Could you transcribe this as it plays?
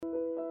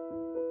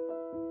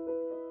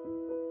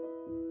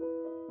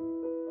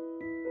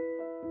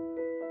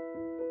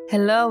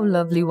Hello,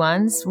 lovely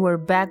ones. We're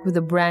back with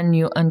a brand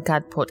new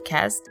Uncut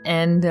podcast.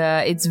 And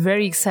it's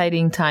very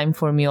exciting time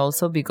for me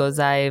also because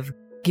I've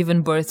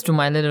given birth to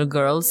my little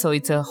girl. So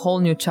it's a whole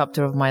new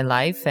chapter of my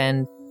life.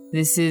 And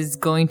this is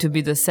going to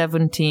be the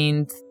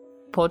 17th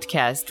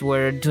podcast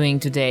we're doing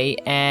today.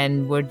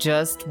 And we're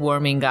just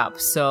warming up.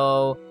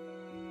 So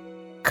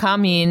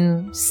come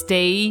in,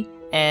 stay,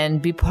 and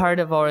be part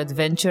of our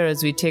adventure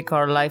as we take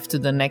our life to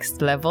the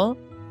next level.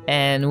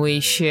 And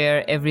we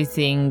share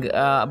everything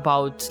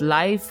about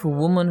life,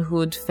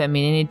 womanhood,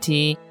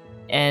 femininity,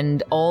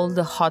 and all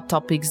the hot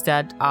topics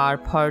that are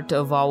part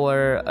of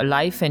our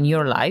life and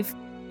your life.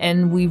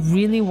 And we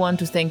really want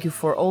to thank you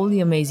for all the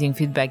amazing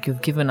feedback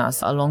you've given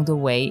us along the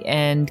way,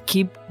 and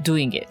keep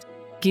doing it.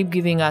 Keep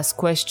giving us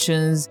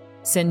questions,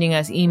 sending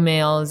us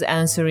emails,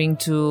 answering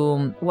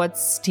to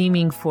what's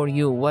steaming for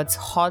you, what's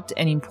hot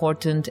and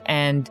important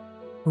and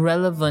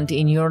relevant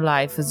in your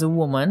life as a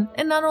woman,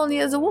 and not only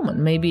as a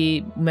woman.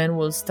 Maybe men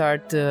will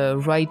start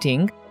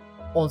writing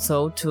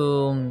also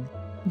to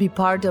be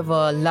part of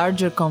a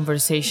larger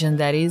conversation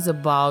that is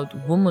about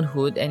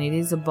womanhood, and it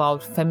is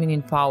about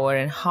feminine power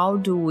and how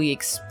do we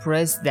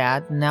express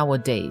that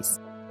nowadays.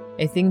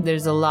 I think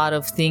there's a lot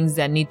of things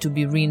that need to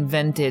be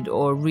reinvented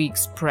or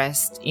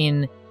re-expressed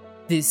in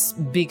this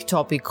big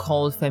topic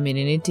called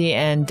femininity,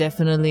 and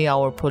definitely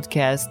our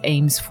podcast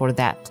aims for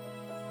that.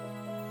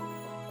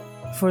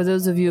 For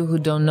those of you who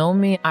don't know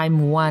me,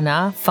 I'm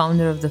Wana,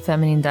 founder of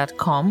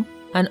thefeminine.com,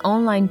 an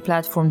online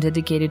platform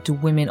dedicated to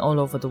women all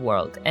over the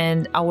world.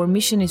 And our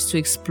mission is to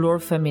explore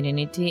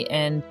femininity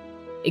and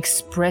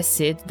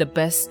express it the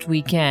best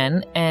we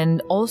can,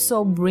 and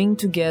also bring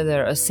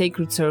together a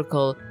sacred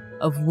circle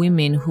of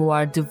women who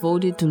are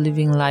devoted to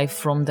living life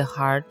from the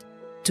heart,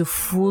 to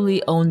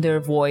fully own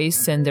their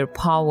voice and their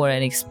power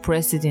and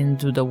express it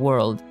into the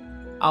world.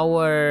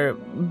 Our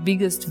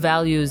biggest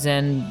values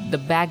and the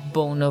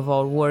backbone of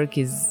our work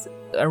is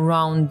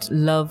around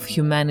love,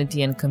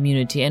 humanity, and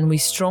community. And we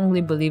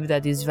strongly believe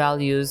that these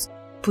values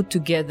put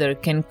together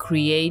can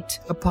create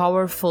a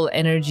powerful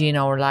energy in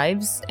our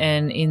lives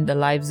and in the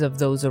lives of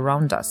those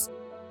around us.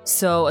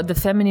 So at The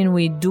Feminine,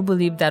 we do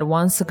believe that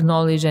once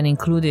acknowledged and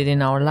included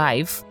in our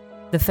life,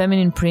 the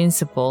feminine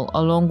principle,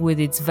 along with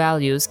its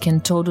values,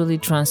 can totally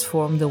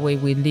transform the way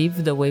we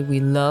live, the way we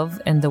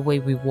love, and the way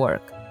we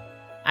work.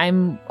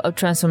 I'm a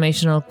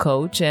transformational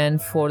coach,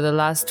 and for the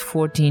last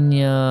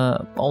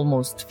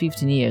almost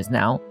 15 years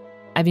now,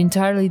 I've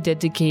entirely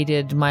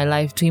dedicated my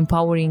life to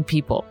empowering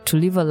people to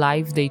live a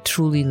life they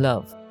truly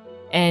love.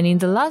 And in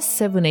the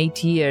last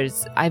 7-8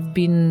 years, I've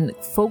been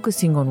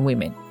focusing on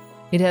women.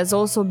 It has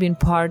also been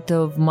part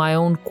of my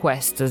own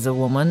quest as a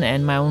woman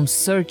and my own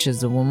search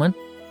as a woman,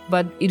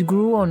 but it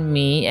grew on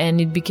me and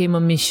it became a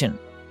mission.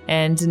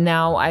 And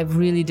now I've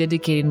really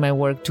dedicated my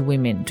work to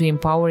women, to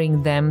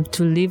empowering them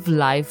to live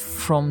life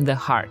from the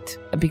heart.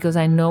 Because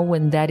I know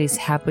when that is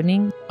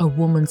happening, a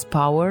woman's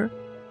power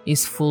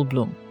is full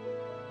bloom.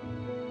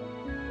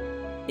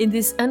 In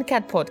this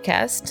Uncut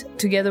podcast,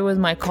 together with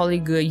my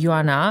colleague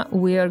Ioana,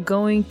 we are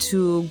going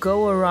to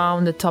go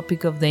around the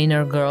topic of the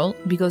inner girl,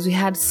 because we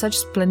had such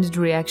splendid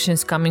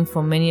reactions coming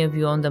from many of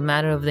you on the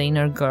matter of the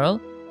inner girl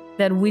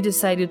that we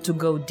decided to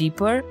go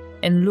deeper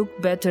and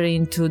look better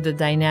into the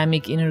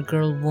dynamic inner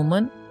girl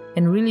woman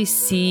and really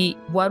see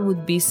what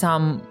would be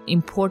some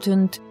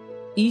important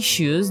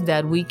issues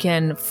that we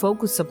can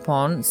focus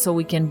upon so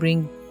we can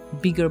bring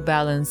bigger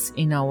balance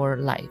in our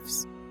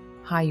lives.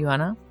 Hi,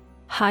 Ioana.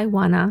 Hi,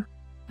 Wana.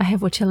 I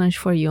have a challenge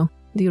for you.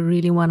 Do you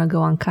really want to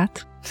go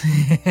uncut?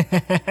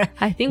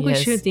 I think we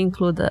should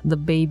include the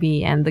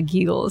baby and the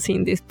giggles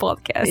in this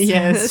podcast.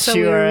 Yes, so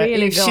sure.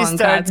 Really if she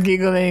starts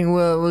giggling,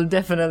 we'll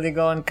definitely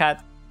go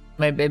uncut.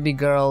 My baby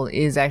girl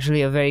is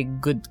actually a very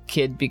good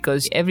kid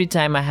because every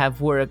time I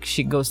have work,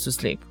 she goes to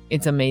sleep.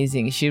 It's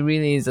amazing. She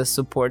really is a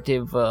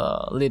supportive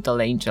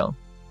little angel.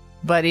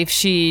 But if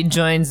she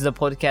joins the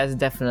podcast,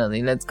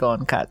 definitely, let's go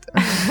uncut.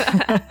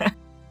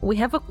 We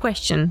have a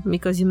question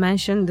because you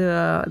mentioned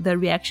the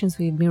reactions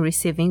we've been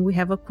receiving. We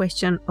have a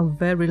question, a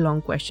very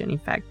long question, in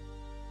fact,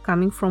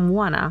 coming from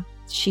Wana.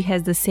 She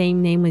has the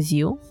same name as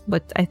you,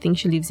 but I think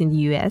she lives in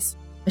the US.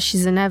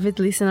 She's an avid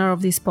listener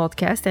of this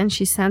podcast, and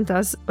she sent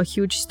us a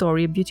huge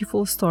story, a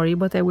beautiful story,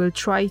 but I will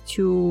try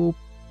to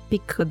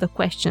pick the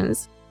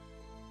questions.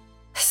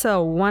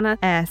 So, Wana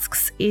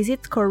asks, is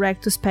it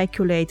correct to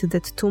speculate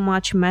that too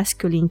much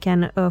masculine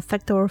can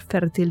affect our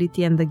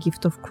fertility and the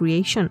gift of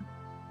creation?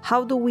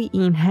 How do we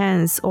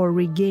enhance or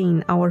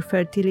regain our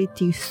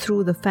fertility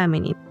through the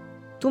feminine?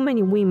 Too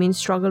many women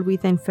struggle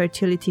with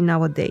infertility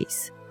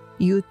nowadays.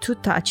 You too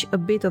touch a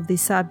bit of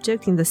this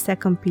subject in the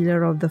second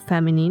pillar of the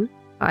feminine.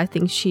 I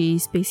think she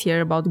speaks here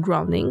about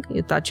grounding.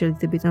 You touch a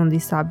little bit on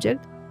this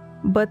subject.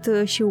 But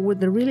she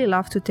would really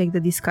love to take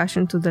the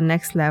discussion to the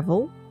next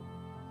level.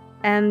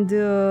 And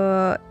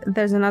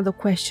there's another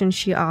question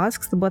she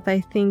asks, but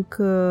I think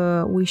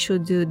we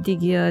should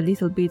dig a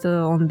little bit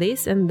on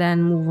this and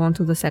then move on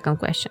to the second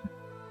question,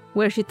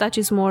 where she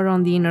touches more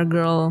on the inner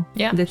girl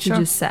that you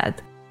just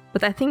said.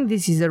 But I think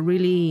this is a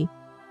really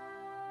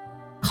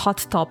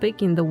hot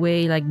topic in the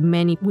way like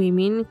many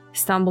women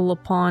stumble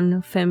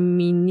upon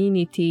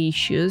femininity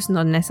issues,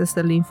 not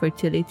necessarily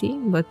infertility,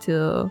 but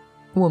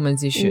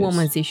women's issues.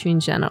 Women's issue in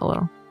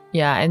general.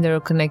 Yeah, and they're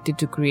connected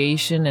to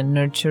creation and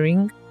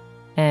nurturing.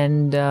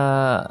 And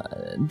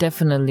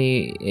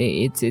definitely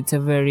it's a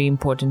very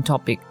important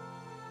topic,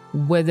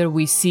 whether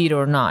we see it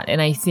or not.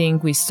 And I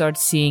think we start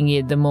seeing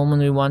it the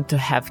moment we want to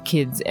have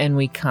kids and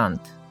we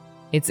can't.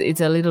 It's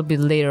a little bit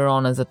later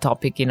on as a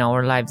topic in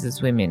our lives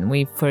as women.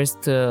 We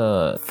first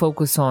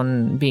focus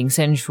on being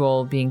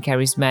sensual, being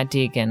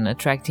charismatic and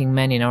attracting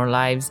men in our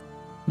lives.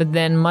 But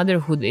then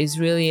motherhood is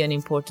really an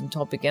important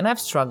topic, and I've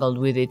struggled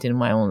with it in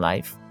my own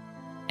life.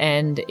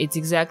 And it's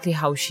exactly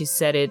how she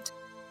said it.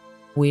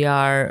 We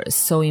are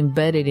so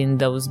embedded in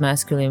those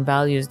masculine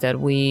values that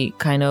we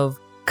kind of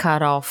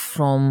cut off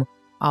from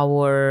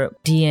our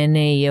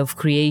DNA of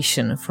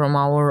creation, from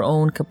our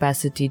own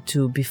capacity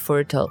to be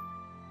fertile.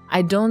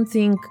 I don't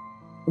think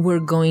we're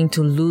going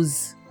to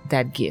lose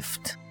that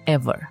gift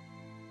ever.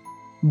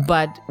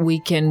 But we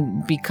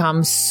can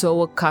become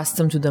so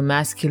accustomed to the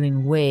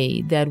masculine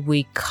way that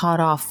we cut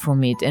off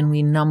from it and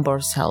we numb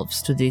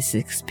ourselves to this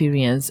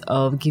experience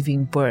of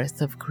giving birth,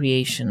 of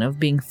creation, of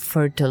being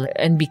fertile,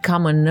 and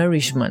become a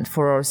nourishment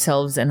for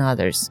ourselves and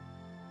others.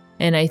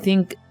 And I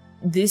think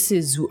this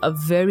is a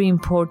very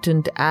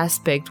important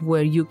aspect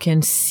where you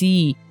can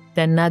see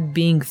that not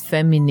being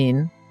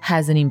feminine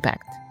has an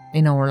impact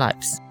in our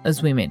lives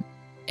as women.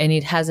 And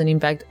it has an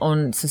impact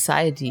on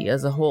society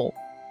as a whole.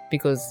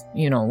 Because,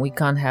 we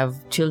can't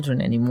have children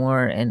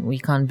anymore and we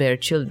can't bear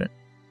children.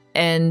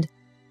 And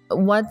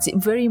what's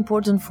very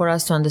important for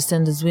us to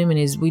understand as women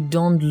is we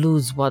don't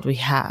lose what we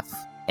have.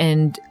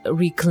 And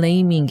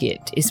reclaiming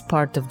it is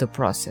part of the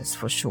process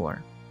for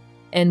sure.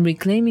 And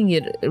reclaiming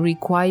it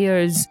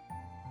requires,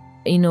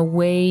 in a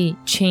way,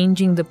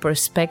 changing the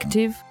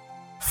perspective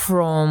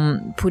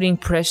from putting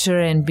pressure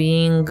and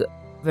being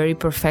very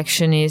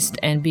perfectionist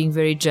and being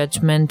very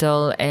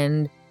judgmental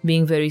and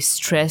being very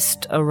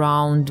stressed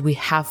around we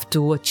have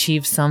to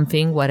achieve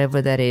something, whatever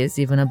that is,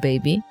 even a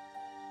baby,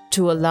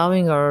 to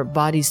allowing our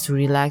bodies to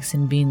relax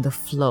and be in the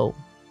flow.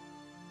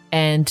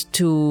 And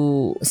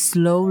to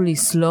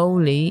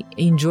slowly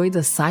enjoy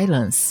the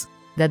silence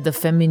that the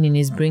feminine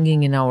is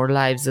bringing in our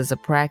lives as a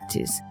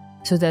practice,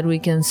 so that we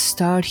can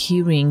start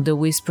hearing the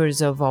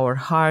whispers of our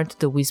heart,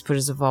 the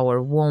whispers of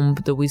our womb,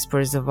 the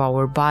whispers of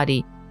our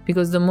body.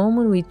 Because the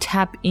moment we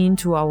tap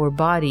into our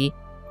body,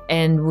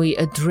 and we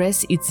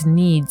address its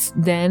needs,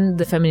 then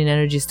the feminine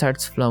energy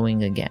starts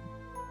flowing again.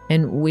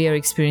 And we are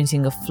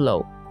experiencing a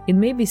flow. It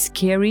may be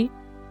scary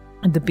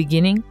at the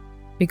beginning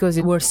because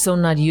we're so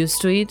not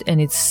used to it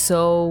and it's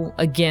so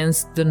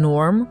against the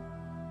norm,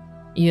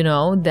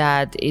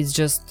 that it's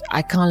just,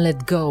 I can't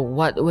let go.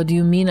 What do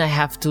you mean I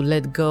have to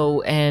let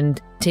go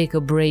and take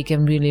a break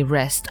and really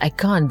rest? I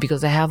can't,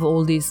 because I have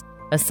all these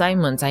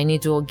assignments. I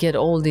need to get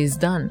all this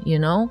done,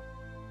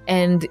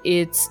 And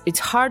it's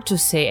hard to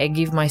say, I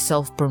give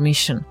myself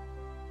permission.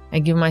 I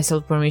give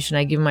myself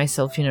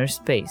inner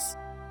space.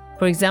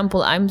 For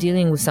example, I'm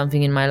dealing with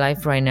something in my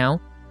life right now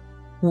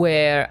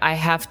where I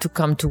have to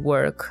come to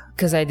work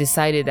because I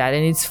decided that,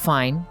 and it's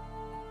fine.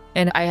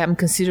 And I am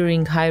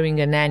considering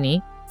hiring a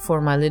nanny for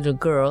my little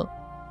girl,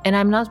 and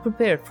I'm not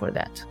prepared for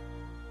that.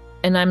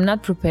 And I'm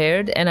not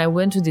prepared, and I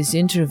went to this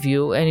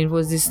interview, and it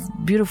was this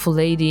beautiful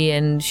lady,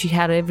 and she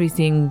had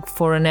everything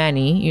for a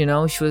nanny,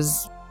 She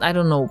was, I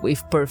don't know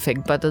if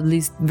perfect, but at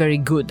least very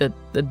good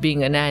at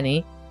being a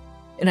nanny.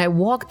 And I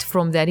walked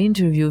from that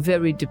interview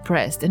very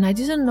depressed. And I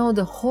didn't know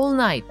the whole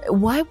night,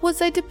 why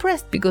was I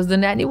depressed? Because the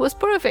nanny was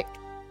perfect.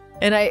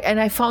 And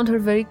I found her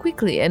very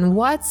quickly. And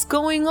what's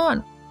going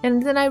on?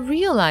 And then I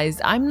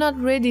realized I'm not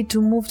ready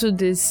to move to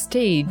this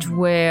stage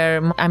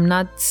where I'm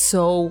not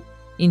so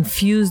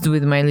infused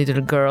with my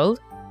little girl.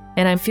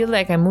 And I feel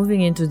like I'm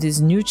moving into this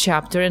new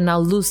chapter and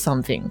I'll lose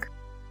something.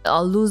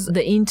 I'll lose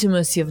the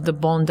intimacy of the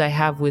bond I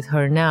have with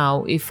her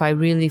now if I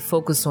really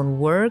focus on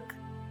work,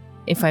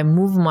 if I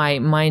move my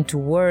mind to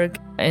work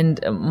and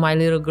my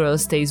little girl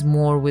stays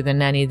more with a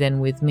nanny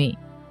than with me.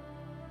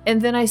 And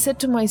then I said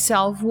to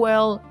myself,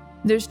 well,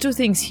 there's two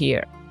things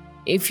here.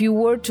 If you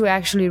were to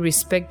actually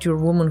respect your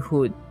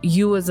womanhood,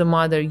 you as a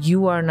mother,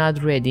 you are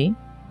not ready.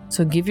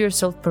 So give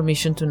yourself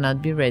permission to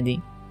not be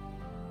ready.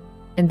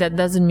 And that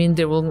doesn't mean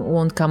there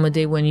won't come a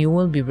day when you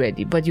will be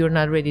ready, but you're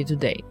not ready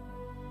today.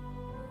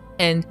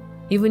 And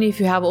even if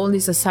you have all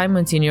these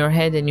assignments in your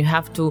head and you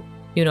have to,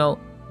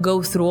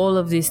 go through all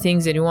of these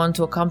things and you want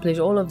to accomplish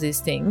all of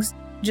these things,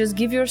 just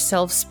give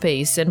yourself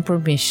space and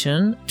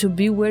permission to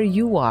be where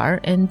you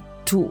are and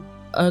to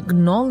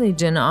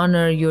acknowledge and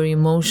honor your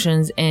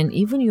emotions and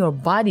even your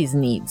body's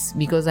needs,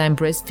 because I'm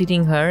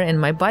breastfeeding her and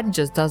my body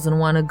just doesn't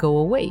want to go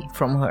away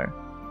from her.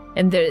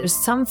 And there's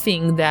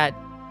something that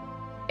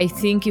I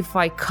think if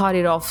I cut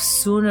it off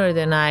sooner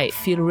than I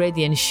feel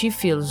ready and she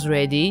feels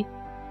ready,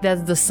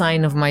 that's the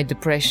sign of my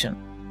depression,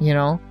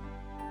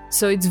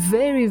 So it's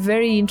very,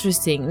 very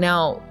interesting.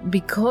 Now,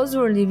 because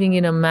we're living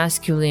in a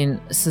masculine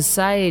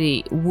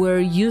society, we're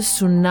used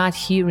to not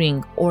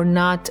hearing or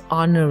not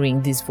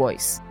honoring this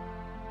voice.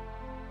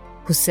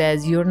 who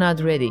says, you're not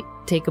ready,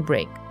 take a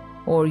break,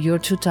 or you're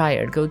too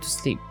tired, go to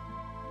sleep.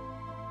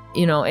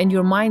 And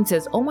your mind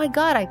says, oh my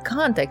God, I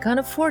can't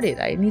afford it.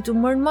 I need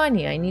to earn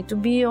money. I need to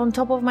be on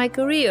top of my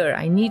career.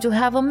 I need to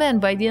have a man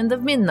by the end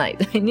of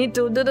midnight. I need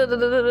to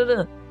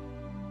da-da-da-da-da-da.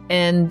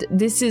 And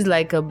this is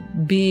like a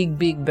big,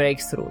 big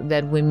breakthrough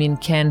that women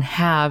can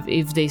have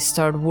if they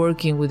start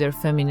working with their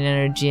feminine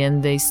energy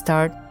and they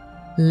start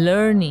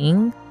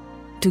learning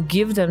to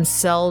give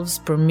themselves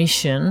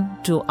permission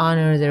to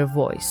honor their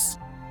voice.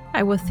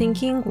 I was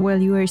thinking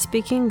while you were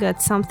speaking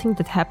that something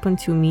that happened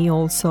to me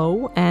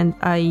also, and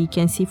I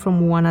can see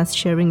from Juana's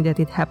sharing that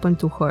it happened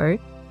to her.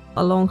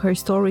 Along her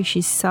story,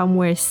 she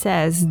somewhere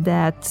says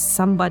that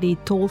somebody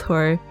told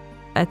her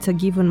at a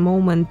given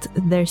moment,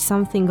 there's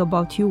something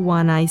about you,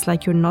 Juana, it's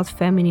like you're not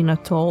feminine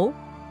at all.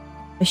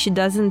 She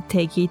doesn't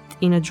take it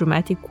in a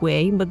dramatic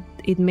way, but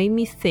it made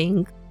me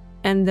think.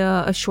 And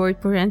a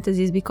short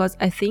parenthesis, because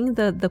I think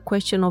that the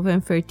question of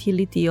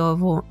infertility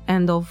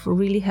and of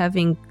really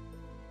having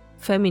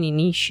feminine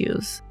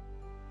issues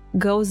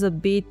goes a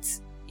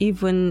bit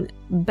even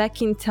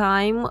back in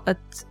time at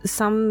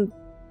some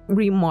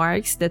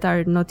remarks that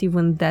are not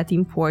even that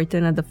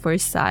important at the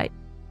first sight.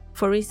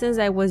 For instance,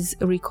 I was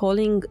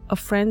recalling a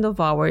friend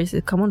of ours,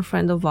 a common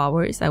friend of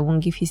ours, I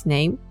won't give his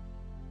name.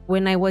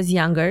 When I was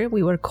younger,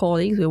 we were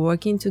colleagues, we were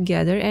working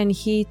together, and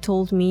he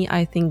told me,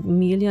 I think,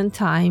 1,000,000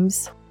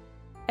 times,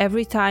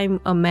 every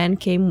time a man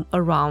came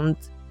around,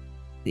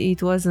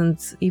 it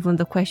wasn't even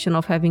the question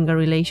of having a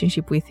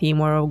relationship with him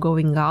or of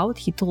going out.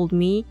 He told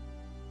me,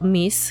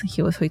 Miss,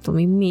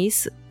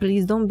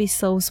 please don't be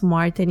so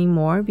smart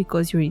anymore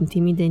because you're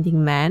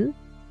intimidating man.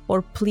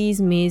 Or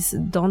please, Miss,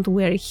 don't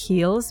wear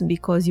heels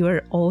because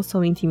you're also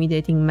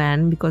intimidating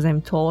man, because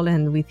I'm tall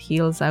and with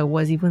heels I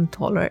was even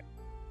taller.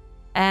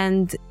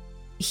 And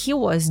he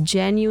was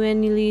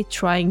genuinely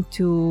trying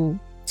to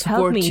support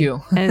help me.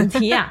 You. And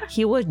yeah,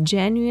 he was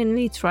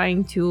genuinely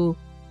trying to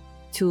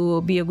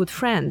be a good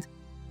friend.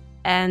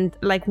 And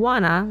like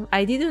Juana,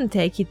 I didn't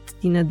take it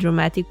in a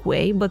dramatic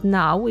way, but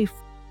now if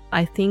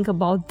I think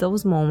about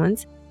those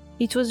moments,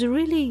 it was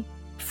really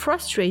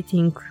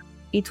frustrating.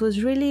 It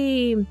was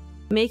really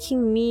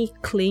making me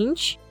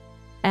clinch,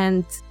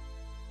 and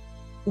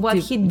what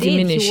he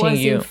did, he was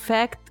in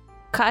fact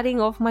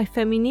cutting off my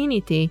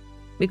femininity,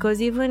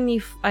 because even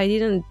if I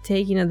didn't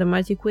take in a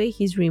dramatic way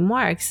his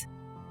remarks,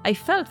 I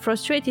felt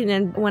frustrated.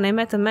 And when I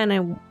met a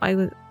man, I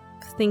was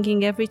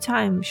thinking every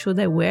time, should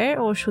I wear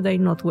or should I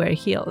not wear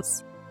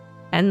heels?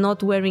 And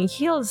not wearing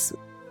heels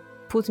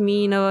put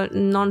me in a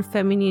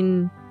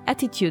non-feminine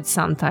attitude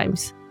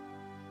sometimes,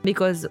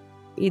 because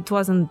it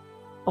wasn't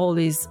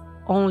always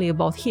only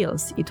about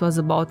heels, it was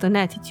about an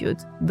attitude.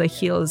 The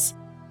heels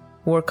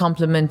were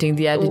complementing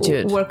the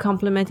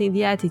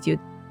attitude.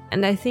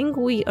 And I think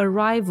we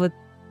arrive at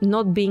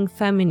not being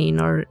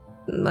feminine or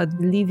at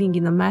living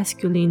in a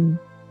masculine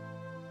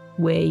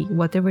way,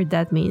 whatever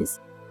that means,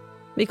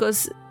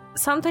 because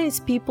sometimes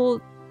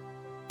people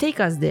take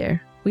us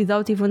there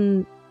without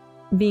even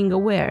being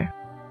aware.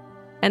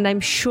 And I'm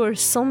sure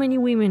so many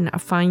women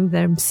find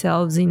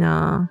themselves in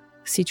a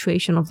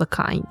situation of the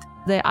kind.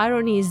 The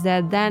irony is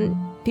that then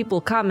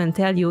people come and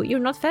tell you, you're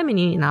not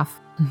feminine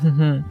enough.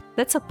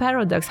 That's a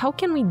paradox. How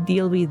can we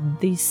deal with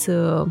this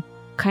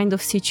kind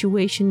of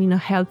situation in a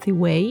healthy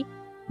way?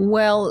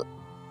 Well,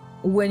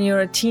 when you're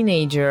a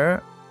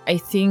teenager, I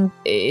think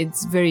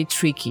it's very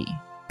tricky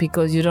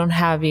because you don't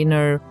have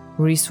inner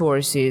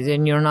resources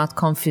and you're not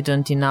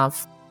confident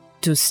enough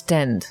to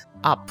stand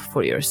up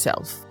for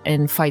yourself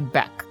and fight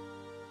back.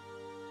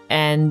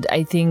 And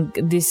I think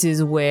this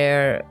is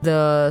where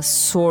the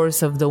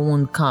source of the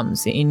wound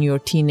comes in your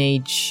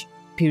teenage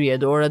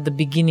period or at the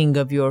beginning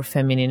of your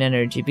feminine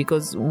energy,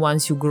 because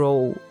once you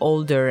grow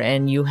older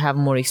and you have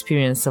more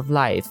experience of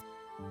life,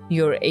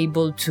 you're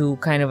able to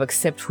kind of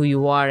accept who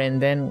you are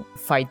and then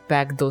fight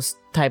back those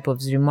type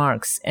of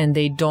remarks, and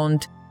they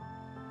don't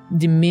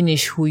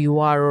diminish who you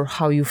are or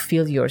how you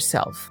feel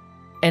yourself.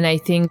 And I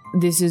think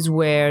this is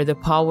where the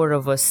power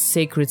of a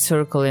sacred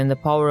circle and the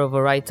power of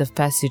a rite of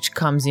passage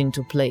comes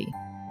into play,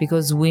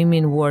 because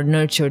women were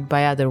nurtured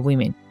by other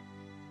women.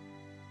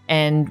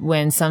 And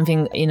when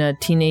something in a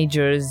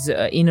teenager's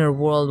inner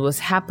world was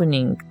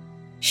happening,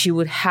 she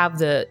would have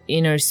the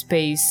inner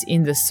space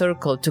in the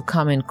circle to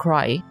come and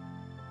cry.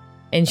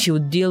 And she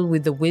would deal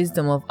with the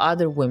wisdom of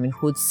other women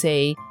who would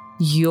say,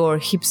 your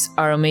hips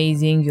are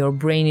amazing, your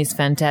brain is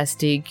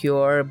fantastic,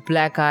 your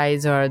black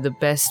eyes are the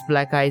best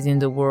black eyes in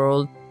the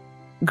world.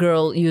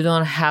 Girl, you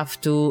don't have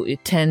to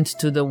tend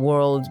to the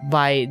world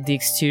by the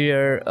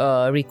exterior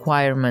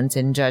requirements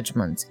and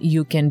judgments.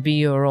 You can be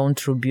your own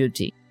true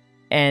beauty.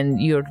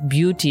 And your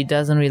beauty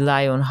doesn't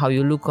rely on how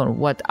you look, on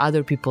what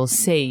other people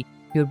say.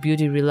 Your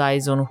beauty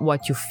relies on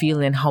what you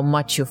feel and how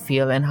much you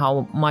feel and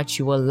how much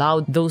you allow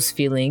those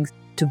feelings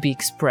to be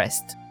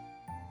expressed.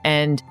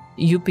 And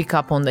you pick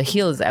up on the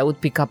heels, I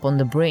would pick up on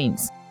the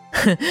brains.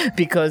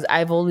 Because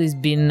I've always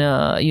been,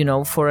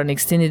 for an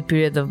extended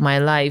period of my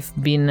life,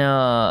 been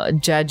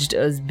judged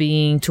as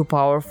being too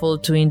powerful,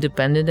 too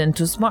independent, and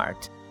too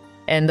smart.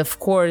 And of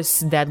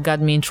course, that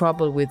got me in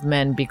trouble with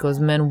men because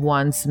men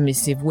want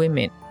submissive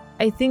women.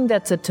 I think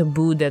that's a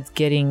taboo that's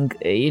getting,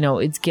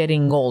 it's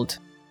getting old.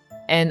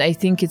 And I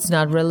think it's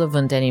not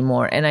relevant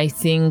anymore. And I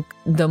think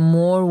the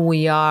more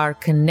we are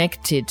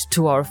connected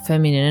to our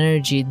feminine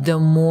energy, the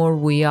more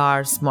we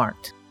are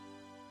smart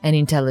and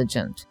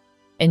intelligent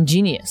and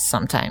genius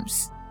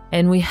sometimes.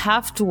 And we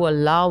have to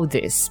allow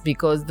this,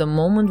 because the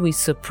moment we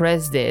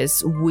suppress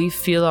this, we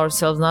feel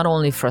ourselves not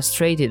only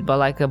frustrated, but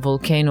like a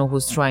volcano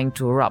who's trying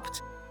to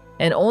erupt.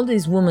 And all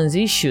these women's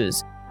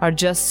issues are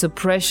just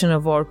suppression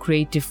of our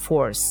creative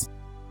force.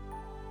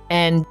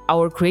 And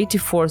our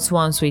creative force,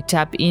 once we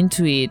tap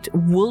into it,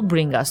 will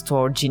bring us to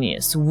our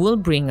genius, will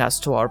bring us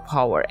to our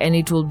power. And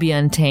it will be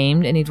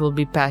untamed, and it will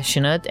be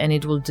passionate, and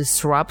it will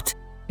disrupt,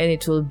 and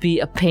it will be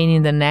a pain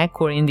in the neck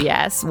or in the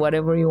ass,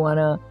 whatever you want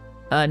to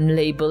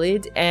label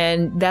it.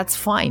 And that's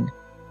fine,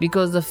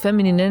 because the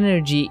feminine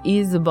energy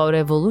is about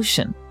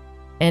evolution.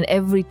 And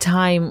every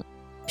time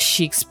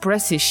she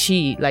expresses,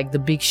 like the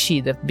big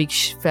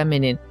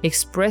feminine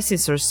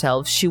expresses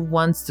herself, she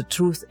wants the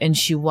truth, and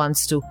she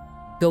wants to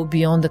go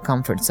beyond the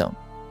comfort zone.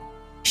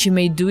 She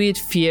may do it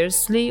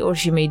fiercely, or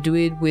she may do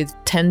it with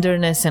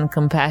tenderness and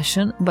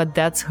compassion, but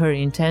that's her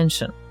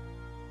intention.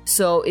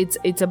 So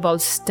it's about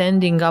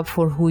standing up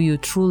for who you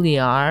truly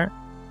are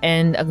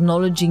and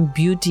acknowledging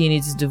beauty in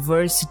its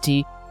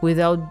diversity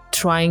without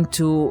trying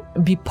to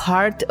be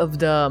part of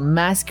the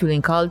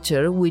masculine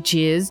culture, which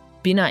is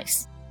be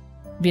nice.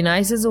 Be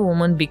nice as a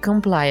woman, be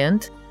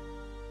compliant,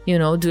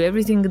 do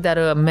everything that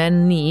a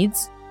man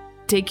needs,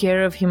 take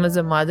care of him as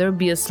a mother,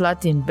 be a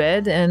slut in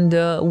bed, and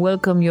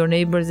welcome your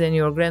neighbors and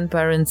your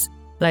grandparents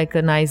like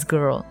a nice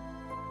girl.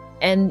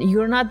 And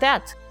you're not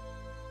that.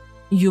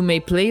 You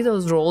may play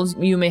those roles,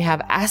 you may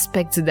have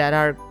aspects that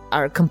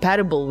are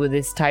compatible with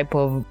this type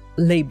of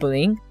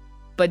labeling,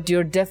 but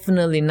you're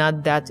definitely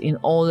not that in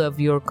all of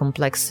your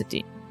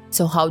complexity.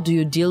 So how do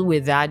you deal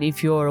with that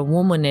if you're a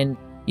woman and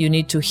you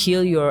need to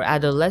heal your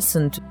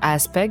adolescent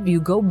aspect?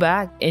 You go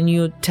back and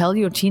you tell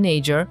your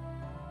teenager,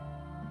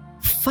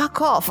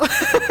 fuck off.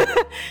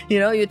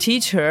 You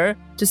teach her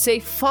to say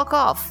fuck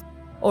off,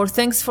 or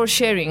thanks for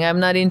sharing, I'm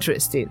not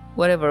interested,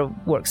 whatever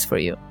works for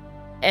you.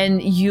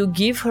 And you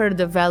give her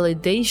the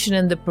validation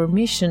and the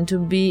permission to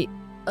be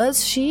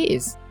as she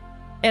is.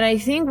 And I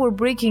think we're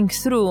breaking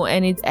through,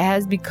 and it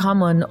has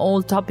become an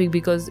old topic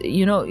because,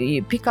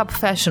 you pick up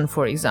fashion,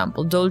 for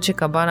example. Dolce &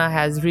 Gabbana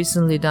has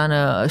recently done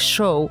a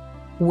show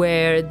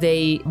where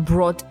they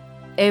brought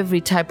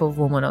every type of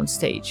woman on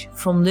stage,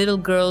 from little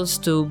girls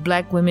to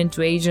black women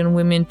to Asian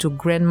women to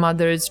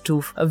grandmothers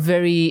to a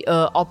very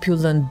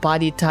opulent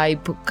body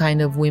type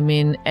kind of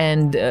women.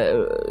 And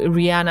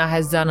Rihanna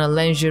has done a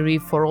lingerie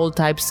for all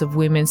types of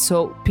women.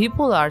 So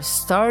people are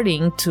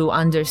starting to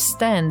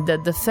understand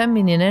that the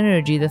feminine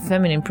energy, the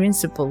feminine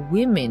principle,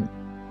 women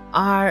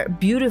are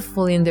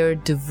beautiful in their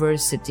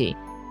diversity.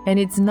 And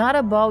it's not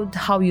about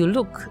how you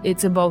look,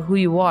 it's about who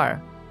you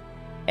are.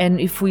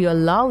 And if we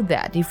allow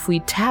that, if we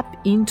tap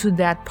into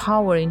that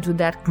power, into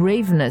that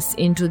braveness,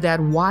 into that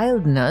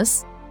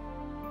wildness,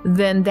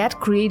 then that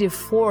creative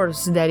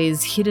force that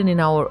is hidden in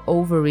our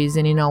ovaries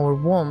and in our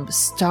womb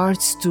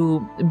starts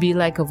to be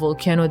like a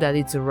volcano that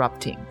is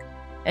erupting.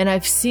 And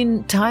I've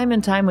seen time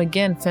and time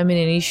again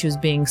feminine issues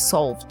being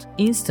solved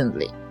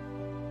instantly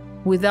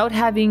without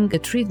having a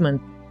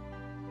treatment.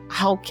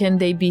 How can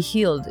they be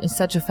healed in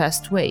such a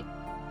fast way?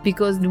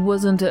 Because it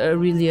wasn't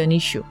really an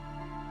issue.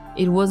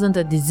 It wasn't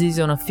a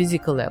disease on a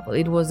physical level.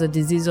 It was a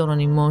disease on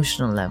an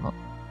emotional level.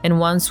 And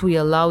once we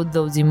allowed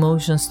those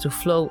emotions to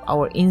flow,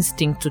 our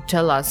instinct to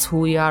tell us who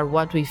we are,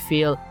 what we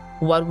feel,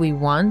 what we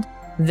want,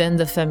 then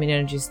the feminine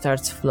energy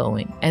starts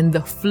flowing. And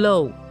the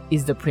flow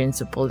is the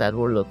principle that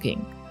we're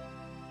looking.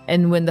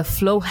 And when the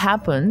flow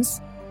happens,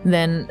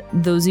 then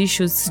those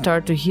issues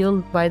start to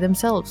heal by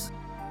themselves.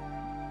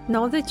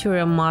 Now that you're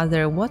a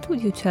mother, what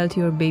would you tell to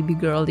your baby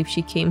girl if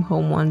she came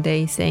home one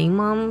day saying,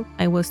 Mom,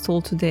 I was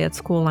told today at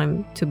school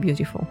I'm too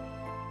beautiful?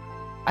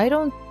 I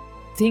don't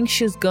think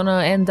she's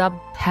gonna end up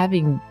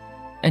having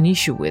an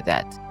issue with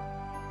that.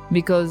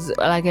 Because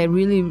I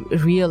really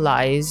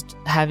realized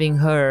having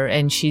her,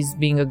 and she's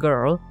being a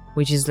girl,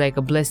 which is like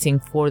a blessing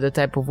for the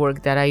type of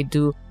work that I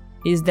do,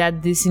 is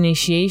that this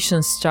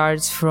initiation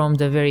starts from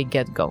the very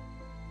get-go.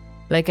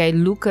 I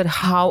look at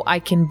how I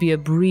can be a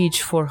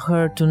bridge for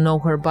her to know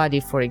her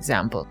body, for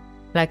example.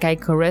 I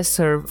caress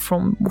her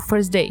from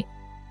first day,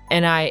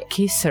 and I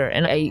kiss her,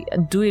 and I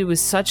do it with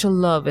such a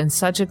love and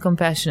such a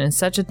compassion and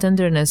such a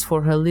tenderness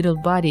for her little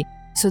body,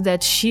 so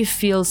that she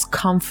feels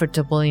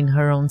comfortable in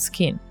her own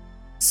skin.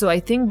 So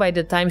I think by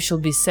the time she'll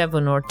be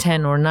 7 or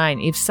 10 or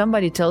 9, if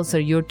somebody tells her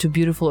you're too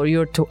beautiful or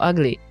you're too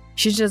ugly,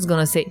 she's just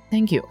gonna say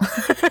thank you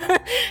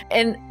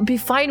and be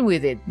fine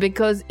with it,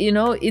 because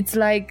it's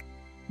like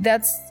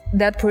that's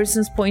that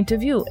person's point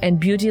of view, and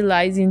beauty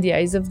lies in the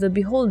eyes of the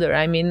beholder.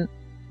 I mean,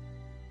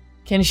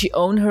 can she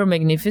own her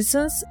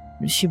magnificence?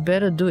 She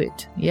better do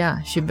it.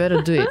 Yeah, she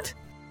better do it.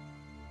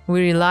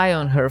 We rely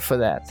on her for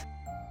that.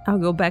 I'll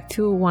go back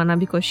to Juana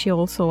because she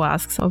also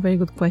asks a very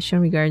good question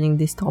regarding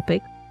this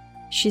topic.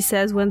 She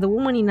says, when the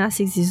woman in us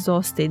is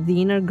exhausted,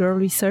 the inner girl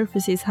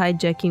resurfaces,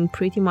 hijacking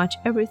pretty much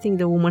everything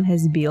the woman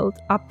has built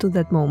up to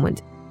that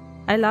moment.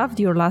 I loved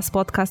your last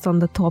podcast on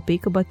the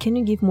topic, but can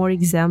you give more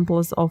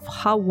examples of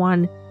how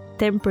one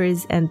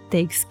tempers and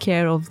takes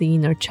care of the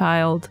inner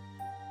child?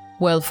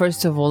 Well,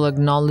 first of all,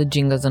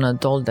 acknowledging as an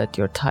adult that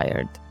you're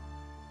tired.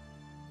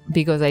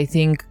 Because I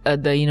think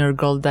the inner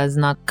girl does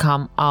not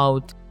come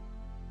out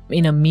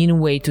in a mean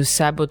way to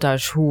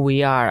sabotage who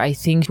we are. I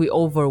think we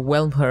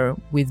overwhelm her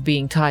with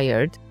being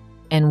tired,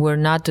 and we're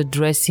not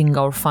addressing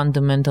our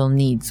fundamental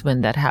needs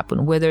when that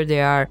happens, whether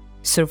they are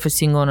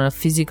surfacing on a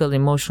physical,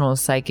 emotional,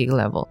 psychic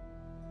level.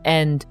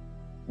 And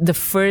the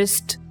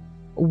first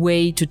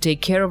way to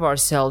take care of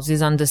ourselves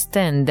is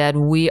understand that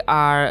we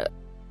are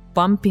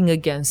bumping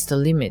against a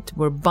limit.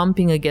 We're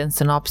bumping against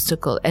an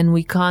obstacle, and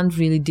we can't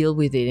really deal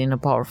with it in a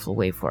powerful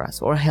way for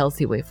us or a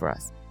healthy way for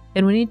us.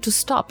 And we need to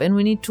stop, and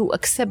we need to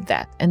accept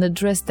that and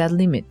address that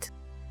limit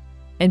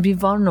and be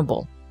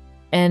vulnerable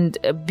and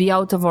be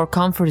out of our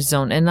comfort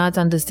zone and not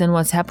understand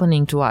what's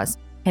happening to us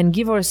and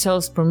give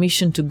ourselves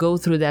permission to go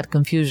through that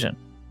confusion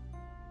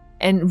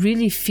and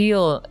really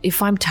feel,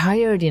 if I'm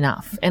tired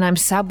enough and I'm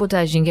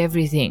sabotaging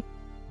everything,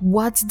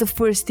 what's the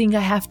first thing I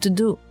have to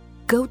do?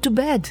 Go to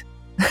bed,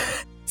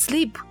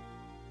 sleep,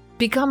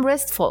 become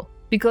restful,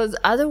 because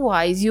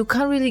otherwise you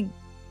can't really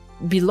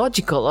be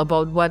logical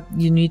about what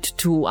you need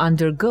to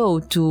undergo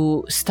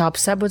to stop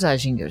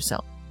sabotaging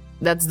yourself.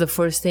 That's the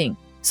first thing.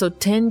 So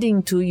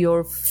tending to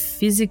your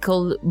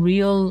physical,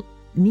 real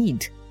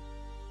need.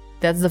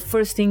 That's the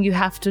first thing you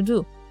have to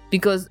do,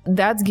 because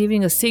that's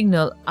giving a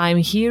signal, I'm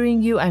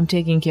hearing you, I'm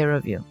taking care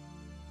of you.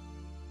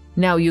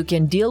 Now you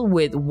can deal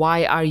with,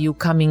 why are you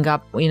coming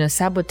up in a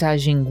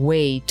sabotaging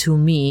way to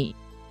me?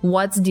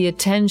 What's the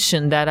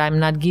attention that I'm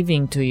not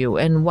giving to you?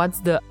 And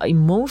what's the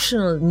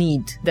emotional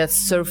need that's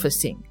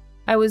surfacing?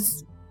 I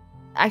was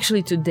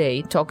actually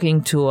today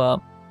talking to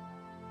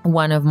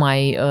one of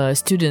my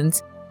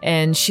students,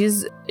 and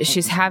she's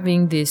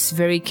having this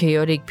very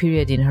chaotic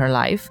period in her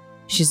life.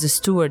 She's a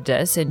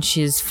stewardess, and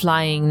she's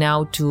flying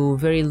now to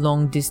very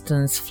long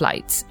distance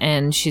flights,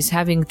 and she's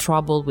having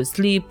trouble with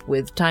sleep,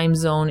 with time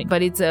zone,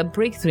 but it's a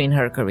breakthrough in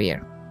her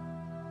career.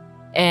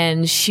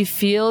 And she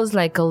feels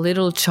like a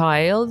little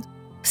child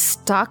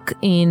stuck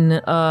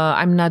in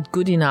I'm not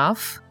good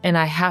enough, and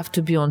I have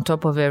to be on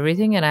top of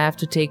everything, and I have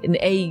to take an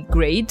A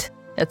grade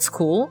at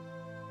school.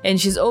 And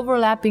she's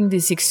overlapping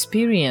this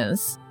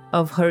experience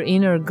of her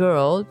inner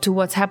girl to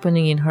what's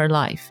happening in her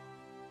life,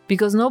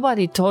 because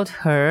nobody taught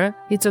her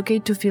it's okay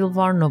to feel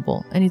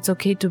vulnerable, and it's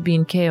okay to be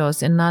in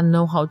chaos and not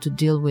know how to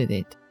deal with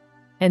it.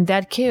 And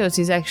that chaos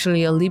is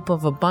actually a leap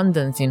of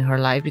abundance in her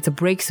life. It's a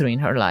breakthrough in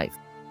her life.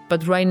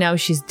 But right now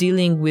she's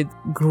dealing with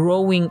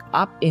growing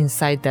up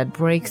inside that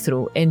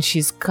breakthrough, and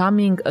she's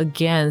coming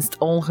against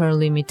all her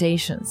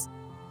limitations.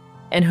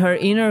 And her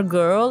inner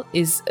girl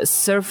is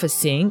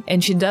surfacing,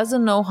 and she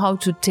doesn't know how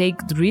to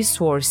take the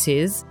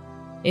resources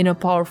in a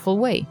powerful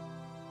way.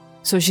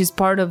 So she's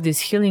part of this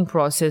healing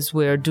process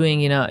we're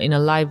doing in a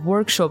live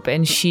workshop,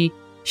 and she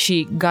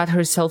got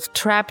herself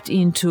trapped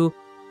into,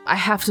 I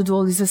have to do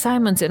all these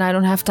assignments and I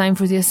don't have time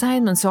for the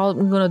assignments, so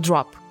I'm gonna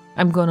drop.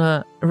 I'm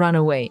gonna run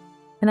away.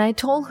 And I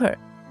told her,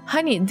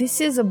 honey, this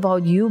is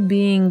about you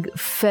being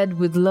fed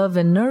with love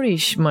and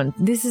nourishment.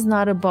 This is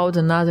not about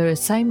another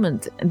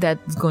assignment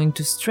that's going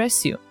to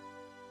stress you.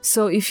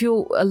 So if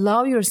you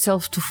allow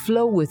yourself to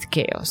flow with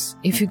chaos,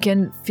 if you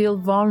can feel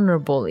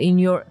vulnerable in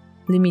your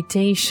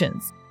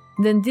limitations,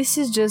 then this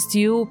is just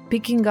you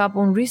picking up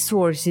on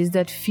resources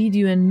that feed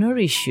you and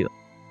nourish you.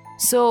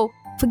 So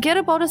forget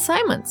about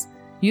assignments.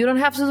 You don't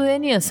have to do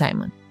any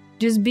assignment.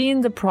 Just be in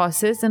the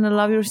process and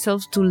allow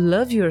yourself to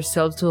love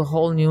yourself to a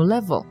whole new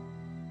level.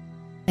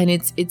 And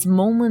it's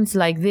moments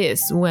like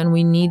this when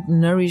we need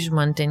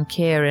nourishment and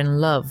care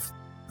and love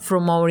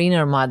from our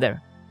inner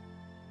mother,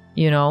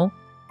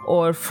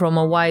 or from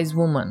a wise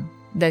woman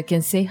that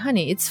can say,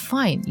 honey, it's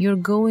fine. You're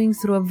going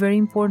through a very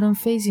important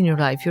phase in your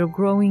life. You're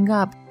growing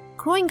up.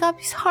 Growing up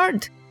is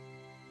hard.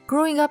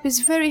 Growing up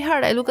is very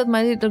hard. I look at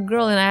my little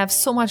girl and I have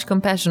so much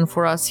compassion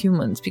for us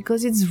humans,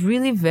 because it's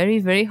really very,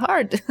 very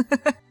hard.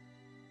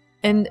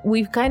 And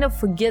we kind of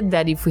forget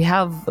that if we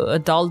have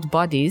adult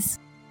bodies,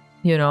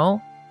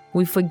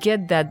 we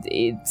forget that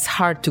it's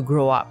hard to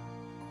grow up.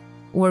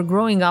 We're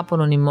growing up on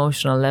an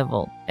emotional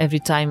level. Every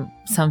time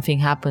something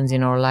happens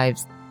in our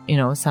lives,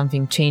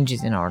 something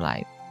changes in our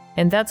life.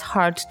 And that's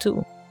hard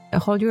too. I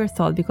hold your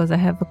thought, because I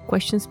have a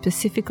question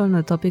specific on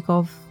the topic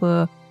of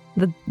the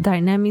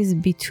dynamics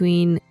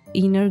between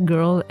inner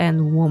girl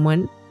and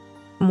woman.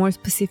 More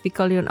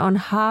specifically on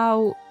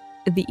how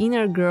the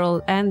inner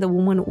girl and the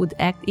woman would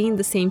act in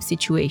the same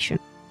situation.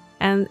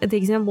 And the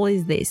example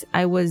is this.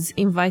 I was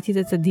invited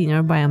at a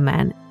dinner by a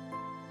man.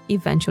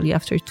 Eventually,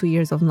 after 2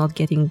 years of not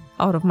getting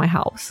out of my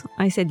house,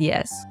 I said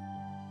yes.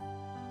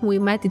 We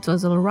met, it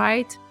was all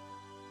right.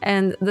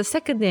 And the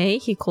second day,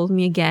 he called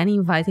me again,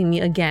 inviting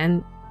me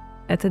again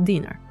at a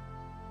dinner.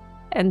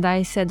 And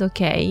I said,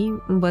 okay,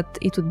 but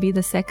it would be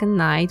the second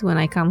night when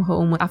I come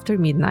home after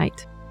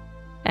midnight.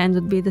 And it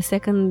would be the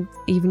second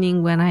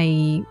evening when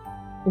I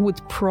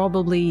would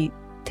probably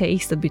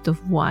taste a bit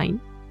of wine.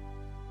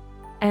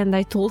 And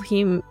I told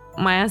him,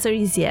 my answer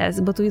is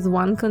yes, but with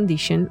one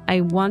condition.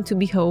 I want to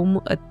be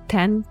home at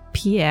 10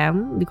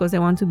 p.m. because I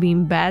want to be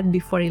in bed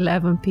before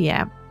 11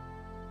 p.m.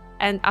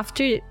 And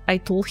after I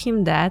told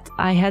him that,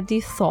 I had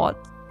this thought,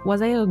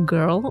 was I a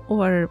girl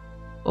or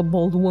a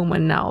bold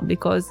woman now?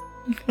 Because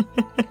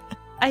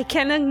I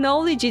can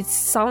acknowledge it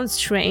sounds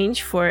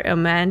strange for a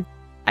man.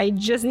 I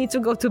just need to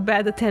go to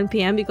bed at 10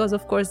 p.m. because,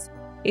 of course,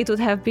 it would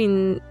have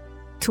been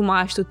too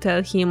much to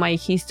tell him my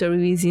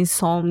history with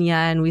insomnia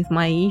and with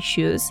my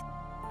issues.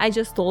 I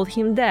just told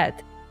him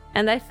that.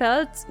 And I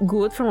felt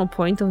good from a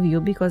point of view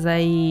because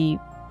I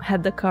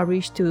had the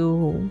courage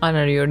to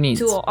honor your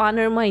needs. To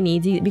honor my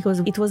needs because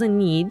it was a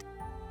need.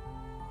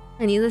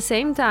 And at the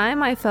same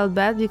time, I felt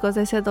bad because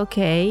I said,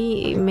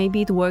 okay,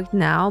 maybe it worked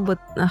now, but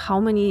how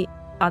many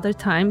other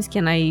times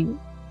can I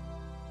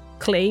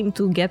claim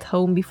to get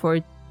home before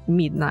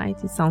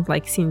midnight? It sounds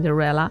like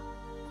Cinderella.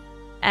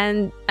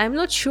 And I'm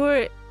not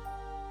sure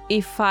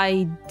if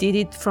I did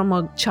it from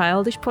a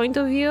childish point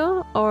of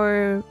view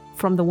or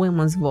from the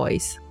woman's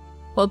voice.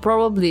 Well,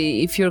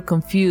 probably if you're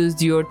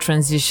confused, you're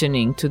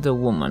transitioning to the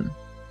woman.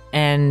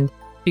 And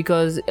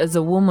because as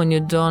a woman, you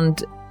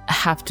don't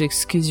have to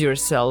excuse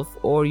yourself,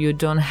 or you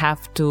don't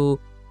have to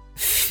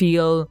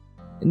feel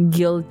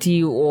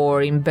guilty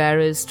or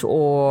embarrassed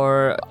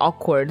or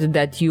awkward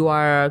that you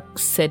are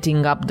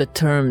setting up the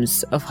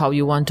terms of how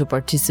you want to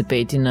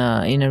participate in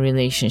a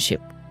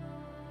relationship.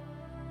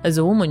 As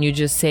a woman, you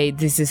just say,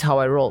 this is how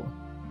I roll.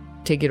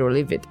 Take it or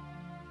leave it.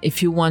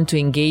 If you want to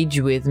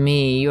engage with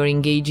me, you're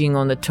engaging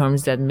on the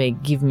terms that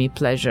give me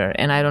pleasure,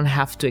 and I don't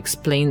have to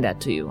explain that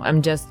to you.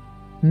 I'm just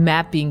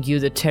mapping you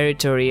the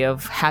territory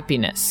of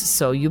happiness.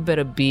 So you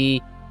better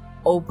be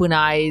open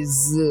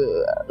eyes,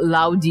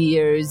 loud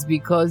ears,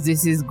 because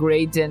this is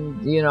great.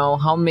 And, you know,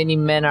 how many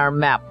men are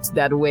mapped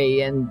that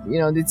way? And, you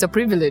know, it's a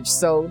privilege.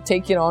 So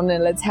take it on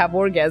and let's have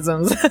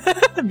orgasms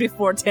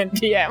before 10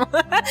 p.m.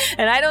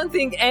 And I don't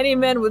think any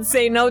man would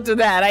say no to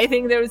that. I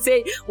think they would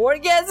say,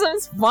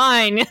 orgasms,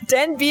 fine.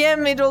 10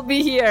 p.m. it will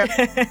be here.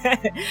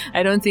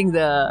 I don't think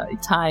the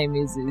time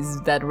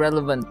is that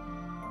relevant.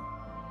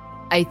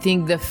 I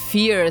think the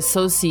fear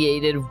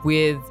associated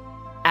with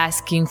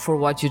asking for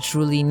what you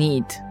truly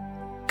need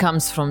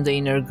comes from the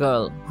inner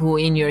girl who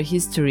in your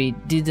history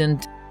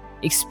didn't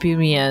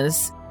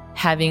experience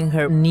having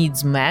her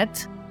needs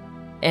met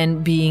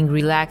and being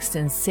relaxed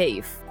and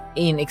safe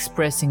in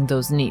expressing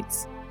those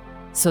needs,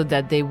 so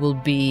that they will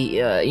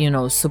be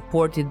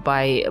supported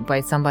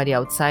by somebody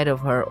outside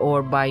of her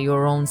or by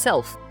your own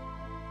self.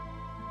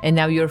 And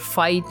now you're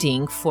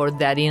fighting for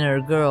that inner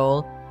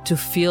girl to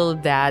feel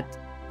that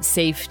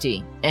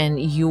safety, and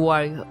you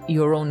are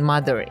your own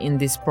mother in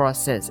this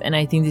process. And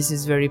I think this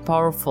is very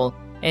powerful.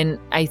 And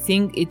I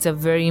think it's a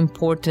very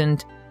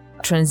important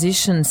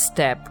transition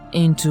step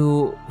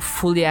into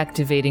fully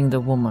activating the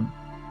woman.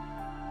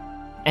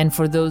 And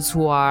for those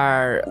who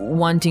are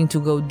wanting to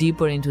go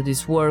deeper into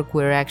this work,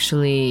 we're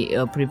actually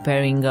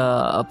preparing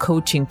a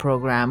coaching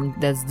program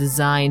that's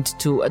designed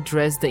to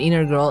address the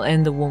inner girl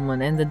and the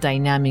woman and the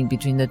dynamic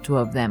between the two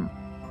of them.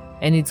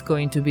 And it's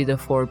going to be the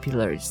 4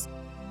 pillars.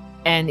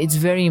 And it's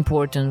very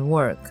important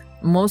work.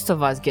 Most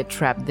of us get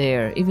trapped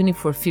there, even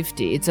if we're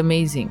 50. It's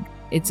amazing.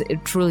 It's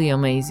truly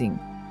amazing.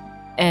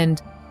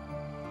 And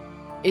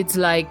it's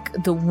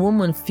like the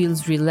woman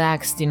feels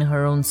relaxed in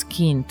her own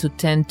skin to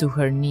tend to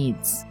her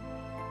needs.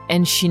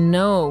 And she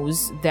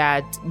knows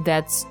that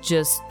that's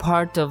just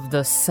part of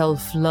the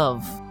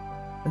self-love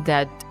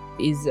that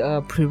is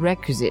a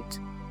prerequisite.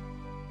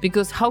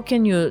 Because how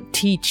can you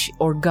teach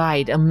or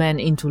guide a man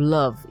into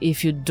love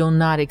if you do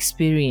not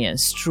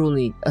experience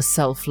truly a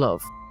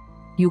self-love?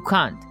 You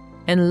can't.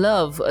 And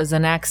love as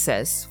an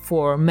access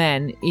for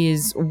men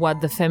is what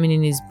the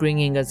feminine is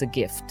bringing as a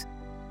gift.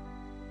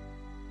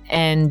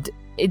 And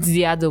it's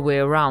the other way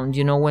around.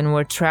 You know, when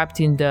we're trapped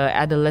in the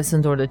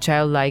adolescent or the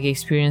childlike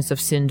experience of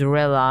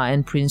Cinderella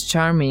and Prince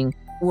Charming,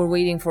 we're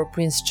waiting for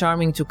Prince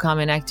Charming to come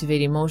and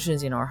activate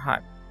emotions in our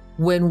heart.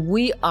 When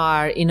we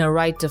are in a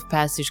rite of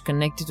passage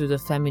connected to the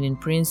feminine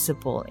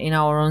principle, in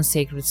our own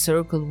sacred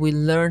circle, we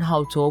learn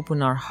how to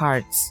open our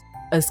hearts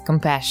as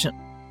compassion.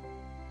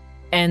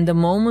 And the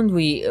moment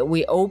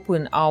we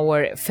open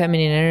our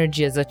feminine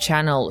energy as a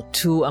channel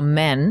to a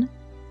man,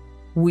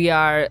 we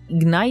are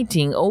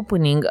igniting,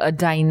 opening a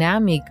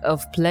dynamic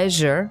of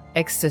pleasure,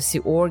 ecstasy,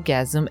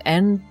 orgasm,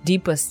 and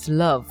deepest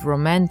love,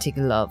 romantic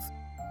love.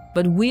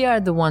 But we are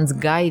the ones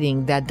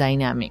guiding that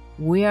dynamic.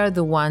 We are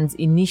the ones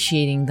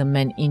initiating the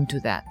men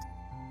into that.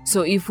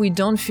 So if we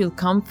don't feel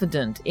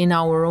confident in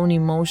our own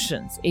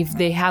emotions, if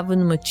they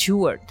haven't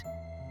matured,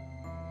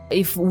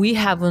 if we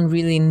haven't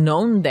really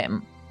known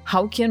them,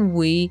 how can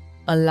we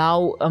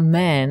allow a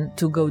man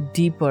to go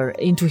deeper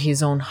into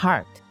his own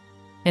heart?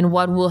 And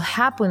what will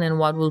happen and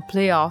what will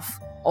play off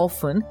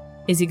often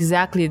is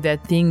exactly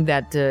that thing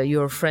that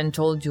your friend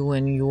told you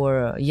when you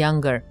were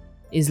younger.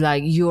 Is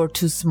like, you're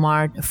too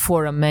smart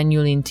for a man,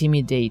 you'll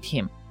intimidate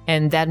him.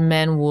 And that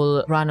man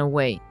will run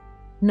away.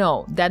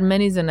 No, that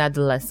man is an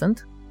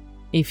adolescent.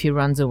 if he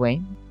runs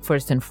away,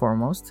 first and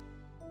foremost.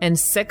 And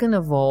second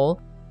of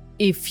all,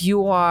 if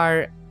you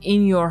are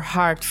in your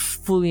heart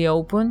fully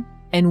open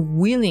and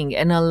willing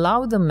and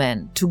allow the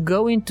man to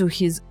go into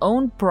his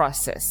own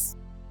process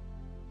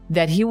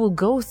that he will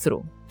go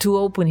through to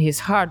open his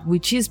heart,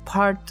 which is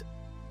part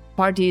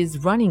is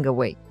running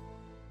away,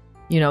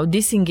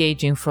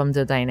 disengaging from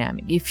the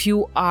dynamic. If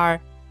you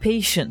are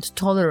patient,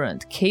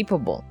 tolerant,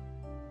 capable,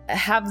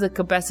 have the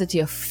capacity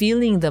of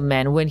feeling the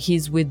man when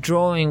he's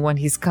withdrawing, when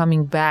he's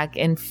coming back,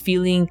 and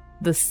feeling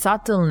the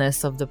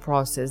subtleness of the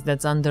process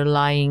that's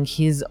underlying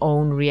his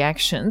own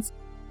reactions,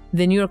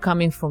 then you're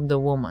coming from the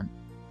woman.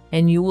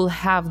 And you will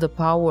have the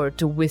power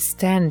to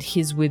withstand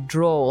his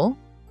withdrawal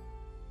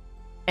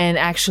and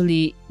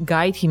actually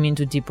guide him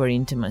into deeper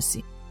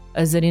intimacy.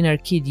 As an inner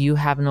kid, you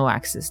have no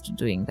access to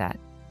doing that.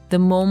 The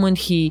moment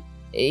he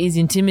is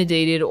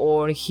intimidated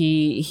or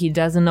he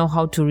doesn't know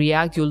how to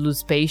react, you'll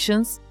lose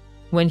patience.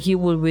 When he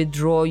will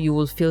withdraw, you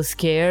will feel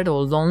scared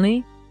or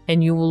lonely,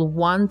 and you will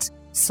want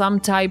some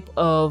type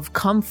of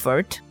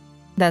comfort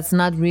that's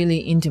not really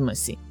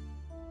intimacy.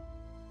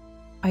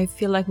 I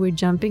feel like we're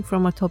jumping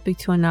from a topic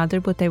to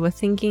another, but I was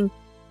thinking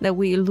that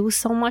we lose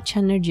so much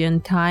energy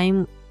and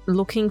time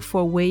looking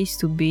for ways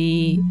to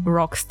be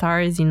rock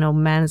stars in a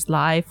man's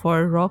life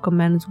or rock a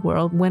man's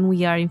world when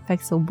we are in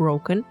fact so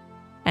broken.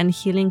 And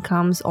healing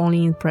comes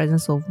only in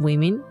presence of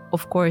women.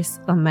 Of course,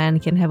 a man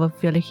can have a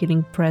very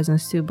healing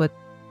presence too, but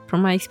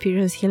from my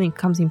experience, healing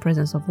comes in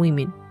presence of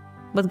women.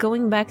 But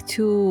going back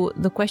to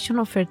the question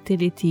of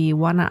fertility,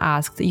 Juana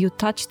asked, you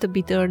touched a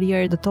bit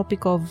earlier the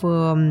topic of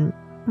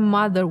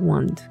mother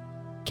wound.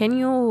 Can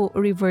you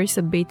reverse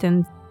a bit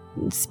and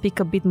speak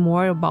a bit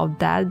more about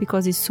that,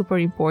 because it's super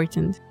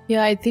important?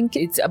 Yeah, I think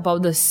it's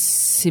about the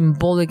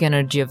symbolic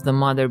energy of the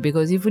mother,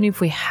 because even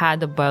if we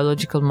had a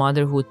biological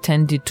mother who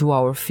tended to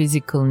our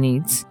physical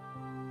needs,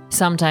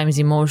 sometimes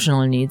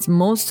emotional needs,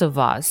 most of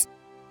us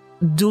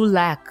do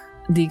lack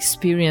the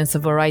experience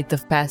of a rite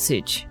of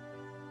passage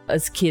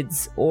as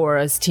kids or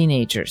as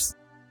teenagers,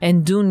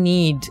 and do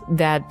need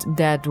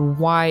that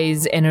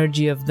wise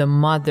energy of the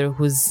mother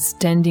who's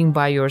standing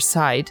by your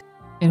side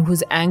and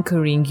who's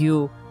anchoring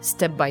you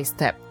step by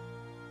step.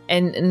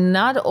 And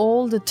not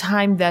all the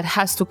time that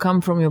has to come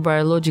from your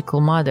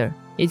biological mother.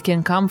 It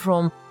can come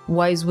from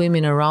wise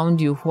women around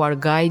you who are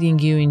guiding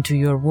you into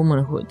your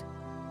womanhood.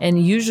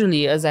 And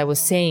usually, as I was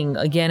saying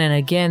again and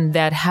again,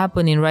 that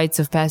happened in rites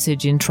of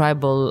passage in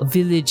tribal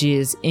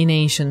villages in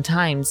ancient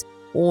times,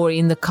 or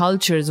in the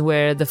cultures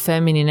where the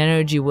feminine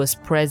energy was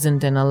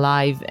present and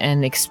alive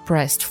and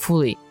expressed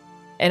fully.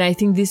 And I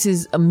think this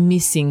is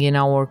missing in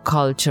our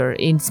culture.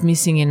 It's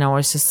missing in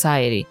our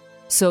society.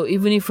 So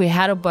even if we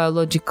had a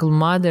biological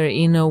mother,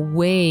 in a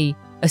way,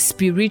 a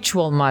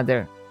spiritual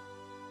mother,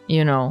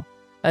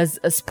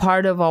 as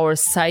part of our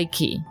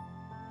psyche,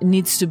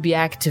 needs to be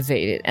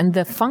activated. And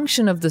the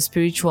function of the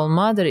spiritual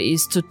mother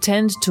is to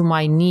tend to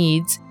my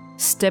needs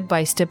step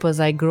by step as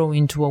I grow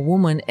into a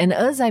woman, and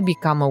as I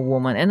become a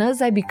woman, and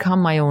as I become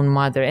my own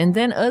mother, and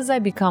then as I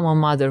become a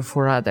mother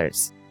for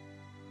others.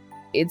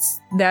 It's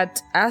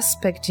that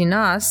aspect in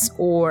us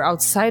or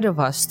outside of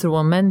us through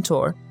a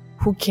mentor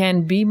who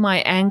can be my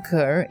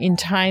anchor in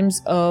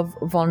times of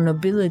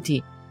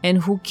vulnerability, and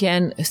who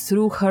can,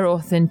 through her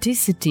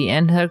authenticity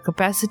and her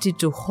capacity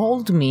to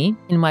hold me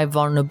in my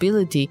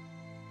vulnerability,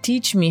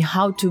 teach me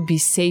how to be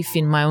safe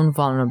in my own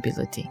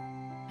vulnerability.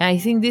 And I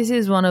think this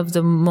is one of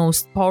the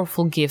most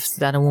powerful gifts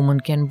that a woman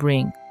can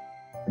bring.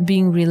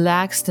 Being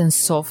relaxed and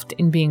soft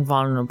in being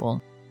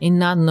vulnerable, in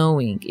not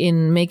knowing,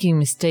 in making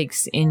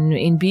mistakes,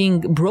 in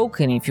being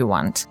broken if you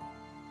want.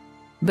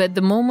 But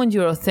the moment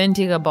you're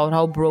authentic about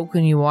how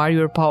broken you are,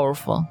 you're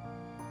powerful.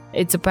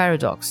 It's a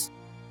paradox.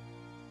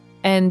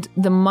 And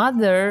the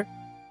mother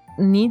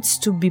needs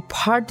to be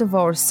part of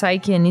our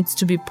psyche and needs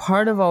to be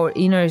part of our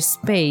inner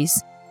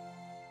space,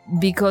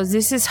 because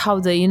this is how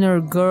the inner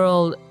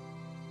girl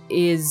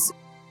is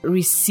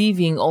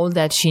receiving all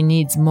that she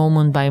needs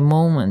moment by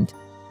moment.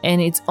 And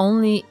it's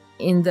only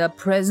in the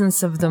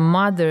presence of the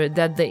mother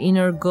that the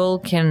inner girl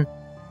can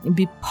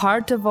be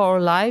part of our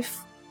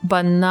life,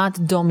 but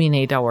not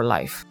dominate our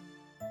life.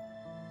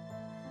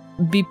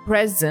 Be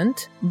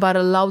present, but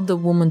allow the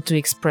woman to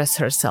express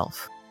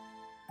herself.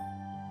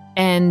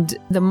 And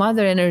the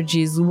mother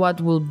energy is what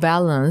will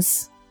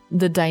balance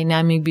the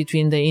dynamic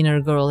between the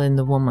inner girl and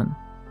the woman.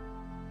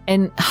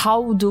 And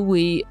how do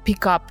we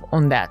pick up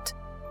on that?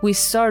 We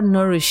start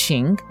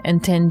nourishing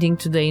and tending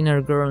to the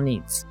inner girl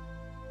needs.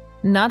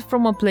 Not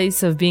from a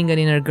place of being an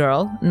inner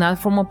girl, not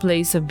from a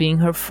place of being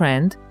her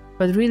friend,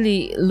 but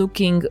really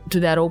looking to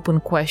that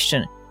open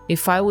question.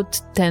 If I would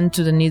tend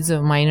to the needs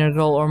of my inner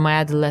girl or my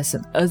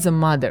adolescent as a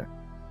mother,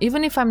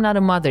 even if I'm not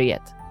a mother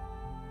yet,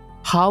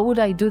 how would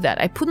I do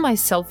that? I put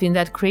myself in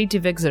that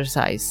creative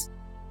exercise,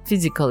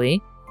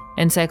 physically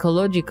and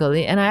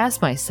psychologically, and I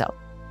ask myself,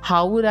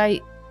 how would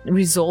I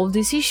resolve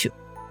this issue?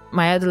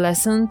 My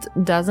adolescent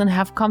doesn't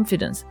have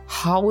confidence.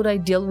 How would I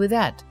deal with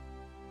that?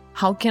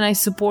 How can I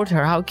support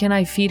her? How can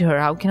I feed her?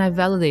 How can I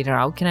validate her?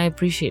 How can I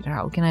appreciate her?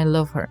 How can I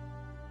love her?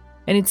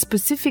 And it's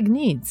specific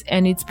needs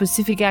and it's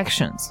specific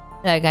actions.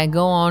 Like I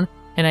go on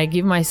and I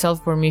give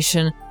myself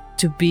permission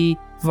to be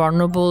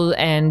vulnerable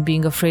and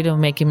being afraid of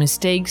making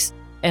mistakes.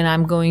 And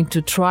I'm going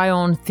to try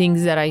on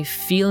things that I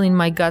feel in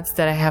my guts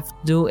that I have to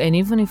do. And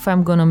even if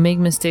I'm going to make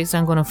mistakes,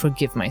 I'm going to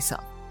forgive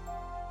myself.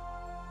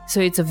 So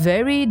it's a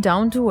very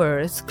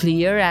down-to-earth,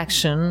 clear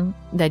action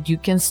that you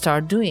can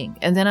start doing.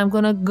 And then I'm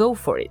going to go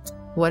for it,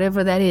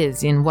 whatever that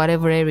is, in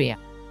whatever area.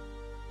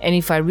 And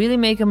if I really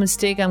make a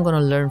mistake, I'm going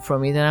to learn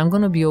from it. And I'm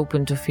going to be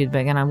open to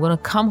feedback. And I'm going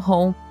to come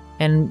home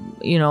and,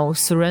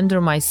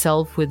 surrender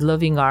myself with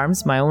loving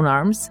arms, my own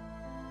arms,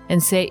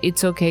 and say,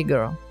 it's okay,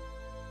 girl.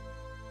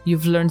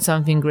 You've learned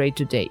something great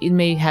today. It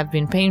may have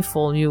been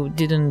painful. You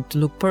didn't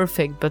look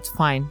perfect, but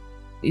fine.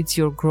 It's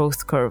your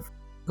growth curve.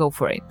 Go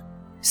for it.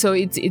 So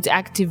it's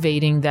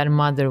activating that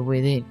mother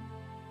within.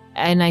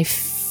 And I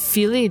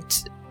feel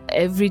it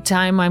every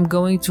time I'm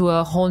going to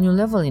a whole new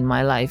level in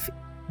my life.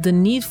 The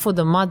need for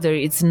the mother,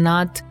 it's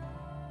not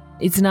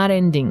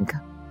ending.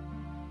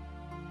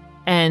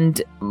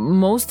 And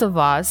most of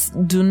us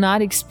do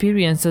not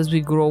experience as we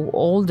grow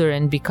older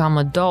and become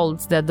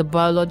adults that the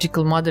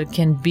biological mother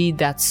can be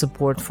that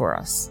support for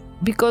us.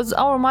 Because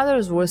our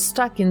mothers were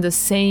stuck in the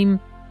same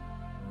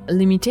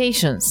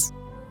limitations.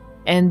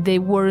 And they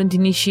weren't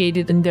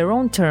initiated in their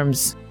own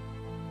terms.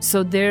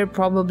 So they're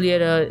probably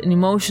at an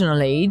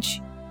emotional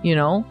age,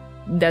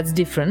 that's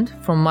different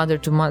from mother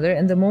to mother.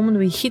 And the moment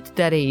we hit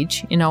that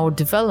age in our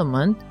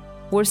development,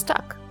 we're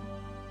stuck.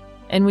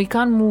 And we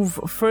can't move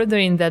further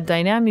in that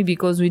dynamic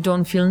because we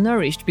don't feel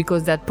nourished,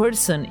 because that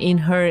person in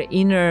her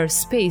inner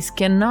space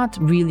cannot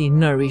really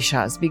nourish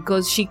us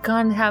because she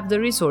can't have the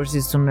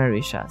resources to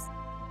nourish us.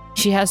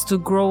 She has to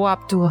grow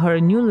up to her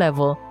new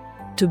level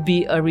to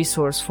be a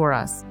resource for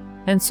us.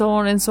 And so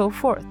on and so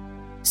forth.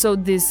 So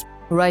this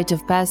rite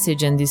of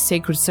passage and this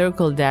sacred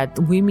circle that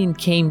women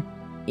came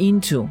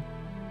into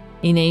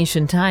in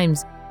ancient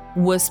times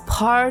was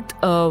part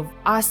of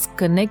us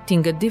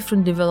connecting at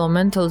different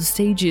developmental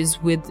stages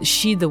with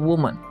she the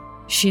woman,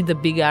 she the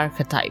big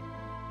archetype,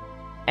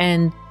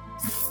 and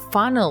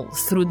funnel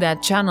through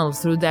that channel,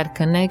 through that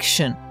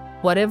connection,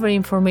 whatever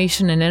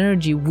information and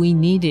energy we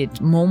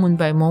needed moment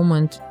by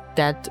moment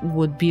that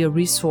would be a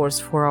resource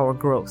for our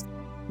growth.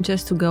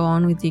 Just to go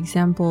on with the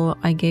example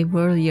I gave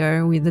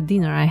earlier with the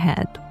dinner I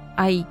had.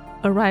 I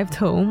arrived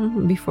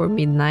home before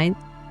midnight,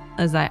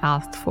 as I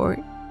asked for.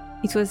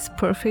 It was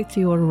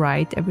perfectly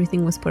alright,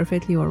 everything was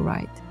perfectly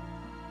alright.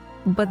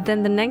 But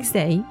then the next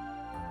day,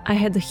 I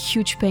had a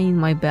huge pain in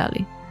my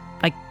belly.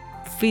 Like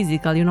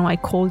physical, I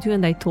called you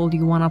and I told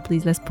you, Juana,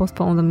 please let's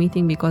postpone the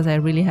meeting because I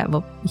really have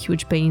a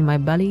huge pain in my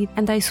belly.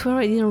 And I swear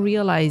I didn't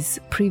realize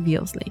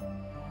previously.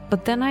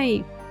 But then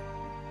I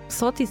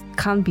thought it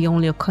can't be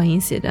only a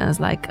coincidence,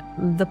 like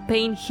the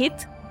pain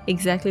hit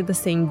exactly the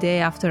same day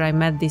after I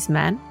met this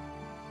man.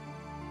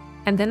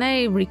 And then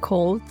I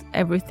recalled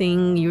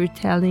everything you're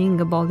telling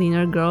about the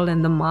inner girl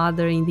and the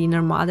mother in the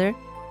inner mother.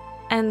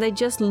 And I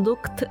just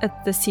looked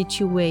at the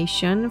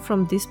situation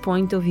from this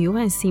point of view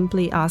and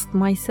simply asked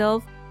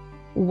myself,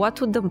 what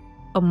would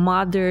a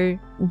mother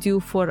do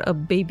for a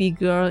baby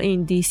girl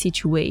in this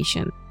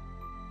situation?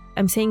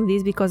 I'm saying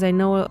this because I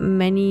know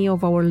many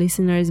of our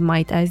listeners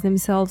might ask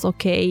themselves,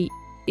 okay,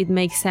 it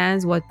makes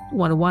sense what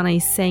Juana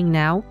is saying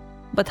now,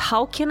 but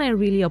how can I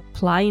really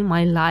apply in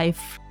my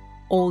life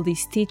all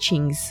these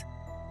teachings?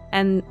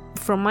 And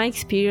from my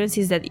experience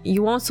is that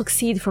you won't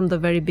succeed from the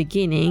very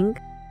beginning.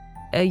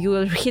 You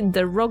will hit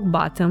the rock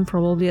bottom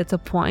probably at a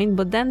point,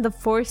 but then the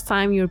first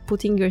time you're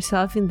putting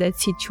yourself in that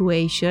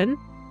situation,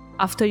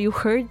 after you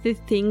heard the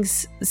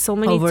things so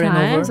many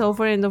times,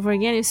 over and over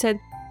again, you said,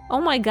 oh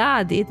my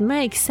God, it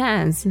makes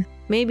sense.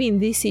 Maybe in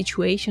this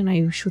situation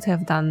I should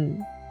have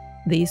done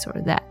this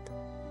or that.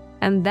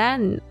 And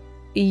then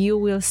you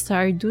will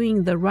start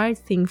doing the right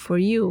thing for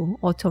you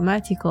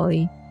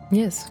automatically.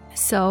 Yes.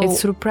 So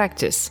it's through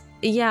practice.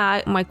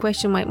 Yeah, my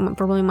question,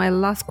 probably my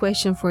last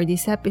question for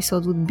this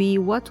episode would be,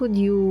 what would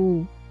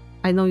you,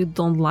 I know you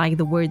don't like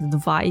the word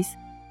advice,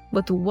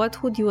 but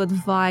what would you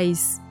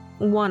advise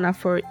Juana,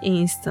 for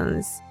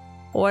instance,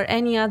 or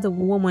any other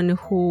woman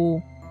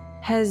who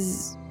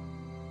has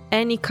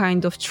any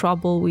kind of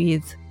trouble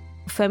with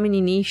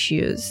feminine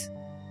issues?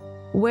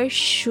 Where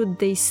should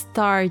they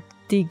start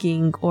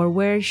digging, or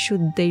where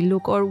should they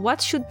look, or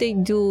what should they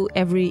do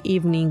every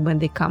evening when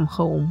they come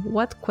home?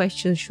 What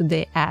questions should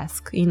they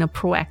ask in a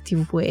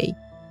proactive way?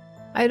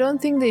 I don't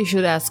think they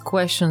should ask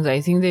questions. I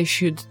think they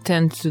should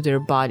tend to their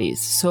bodies.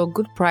 So a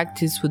good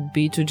practice would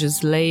be to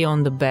just lay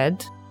on the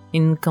bed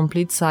in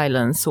complete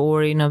silence,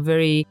 or in a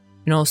very,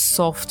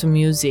 soft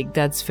music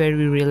that's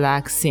very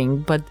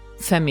relaxing but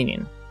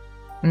feminine.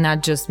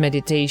 Not just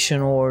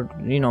meditation or,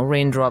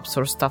 raindrops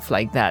or stuff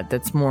like that.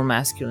 That's more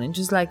masculine.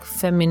 Just like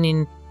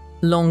feminine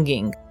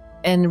longing.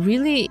 And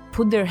really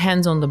put their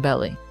hands on the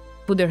belly.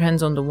 Put their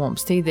hands on the womb.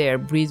 Stay there.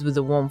 Breathe with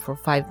the womb for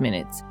 5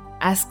 minutes.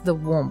 Ask the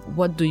womb,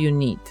 what do you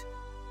need?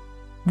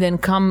 Then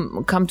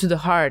come to the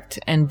heart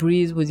and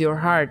breathe with your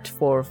heart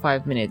for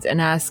 5 minutes.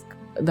 And ask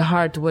the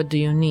heart, what do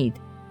you need?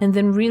 And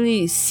then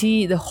really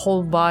see the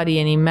whole body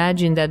and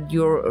imagine that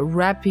you're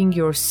wrapping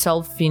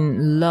yourself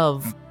in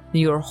love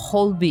your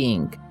whole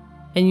being,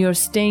 and you're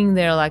staying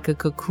there like a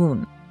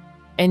cocoon,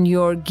 and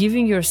you're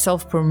giving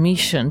yourself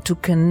permission to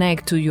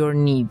connect to your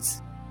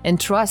needs, and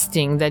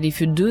trusting that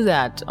if you do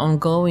that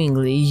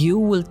ongoingly, you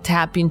will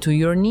tap into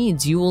your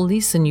needs, you will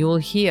listen, you will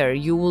hear,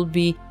 you will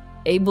be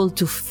able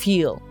to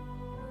feel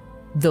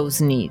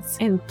those needs.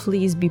 And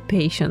please be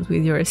patient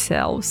with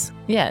yourselves.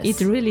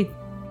 Yes. You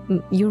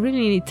really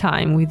need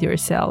time with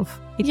yourself.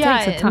 It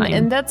takes a time.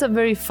 And that's a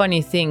very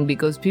funny thing,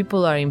 because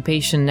people are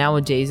impatient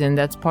nowadays, and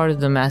that's part of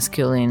the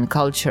masculine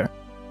culture.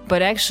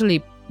 But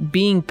actually,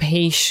 being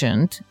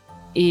patient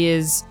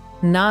is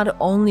not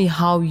only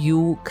how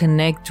you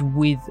connect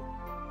with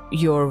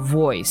your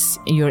voice,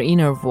 your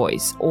inner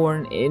voice,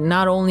 or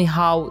not only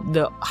how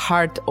the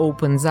heart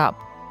opens up,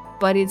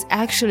 but it's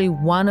actually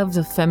one of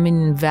the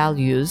feminine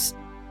values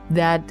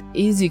that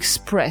is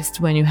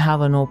expressed when you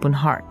have an open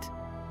heart.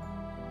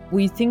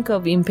 We think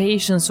of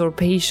impatience or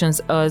patience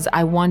as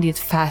I want it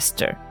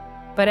faster.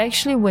 But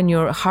actually, when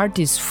your heart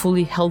is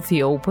fully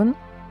healthy, open,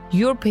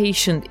 you're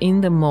patient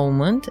in the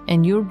moment,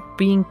 and you're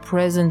being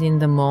present in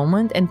the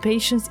moment. And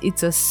patience,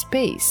 it's a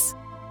space.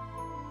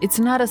 It's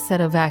not a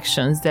set of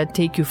actions that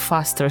take you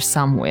faster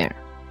somewhere.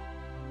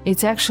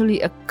 It's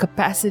actually a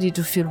capacity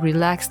to feel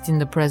relaxed in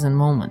the present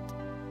moment.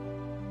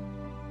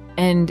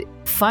 And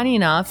funny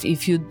enough,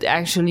 if you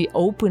actually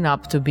open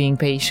up to being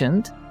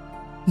patient,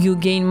 you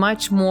gain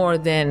much more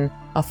than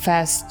a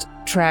fast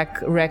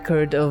track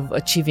record of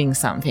achieving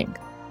something.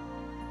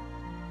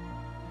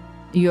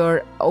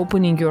 You're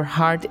opening your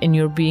heart, and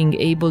you're being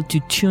able to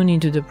tune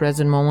into the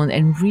present moment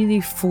and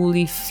really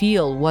fully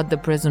feel what the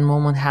present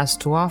moment has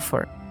to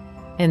offer.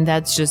 And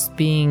that's just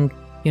being,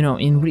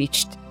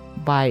 enriched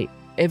by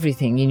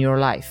everything in your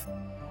life.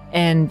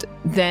 And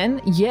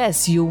then,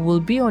 yes, you will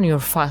be on your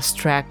fast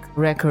track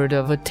record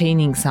of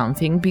attaining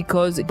something,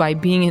 because by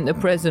being in the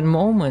present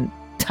moment,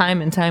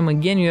 time and time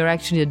again, you're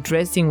actually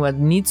addressing what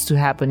needs to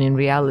happen in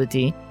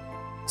reality.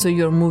 So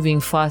you're moving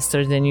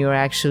faster than you're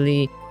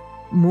actually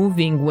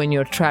moving when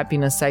you're trapped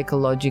in a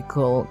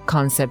psychological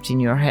concept in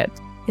your head.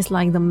 It's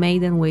like the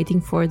maiden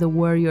waiting for the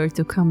warrior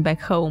to come back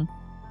home.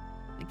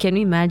 Can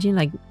you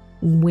imagine,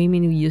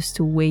 women who used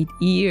to wait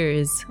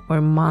years or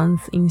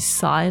months in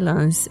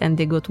silence, and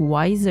they got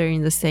wiser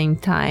in the same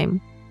time?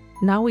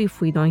 Now,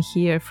 if we don't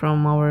hear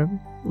from our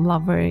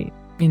lover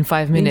in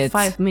 5 minutes,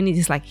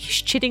 it's like,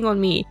 he's cheating on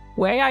me.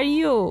 Where are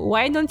you?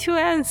 Why don't you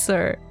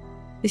answer?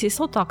 This is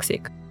so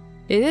toxic.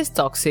 It is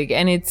toxic,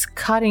 and it's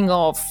cutting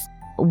off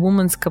a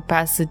woman's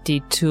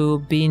capacity to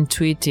be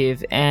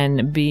intuitive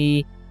and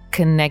be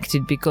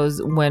connected. Because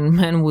when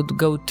men would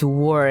go to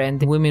war and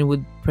the women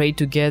would pray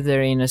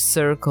together in a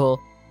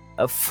circle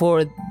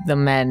for the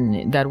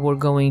men that were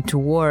going to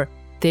war,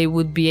 they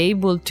would be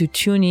able to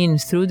tune in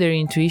through their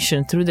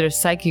intuition, through their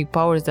psychic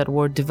powers that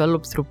were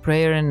developed through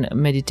prayer and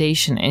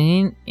meditation.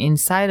 And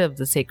inside of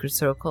the sacred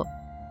circle,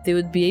 they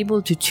would be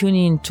able to tune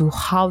in to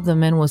how the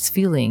man was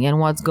feeling and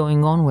what's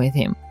going on with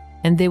him.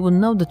 And they would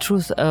know the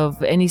truth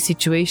of any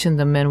situation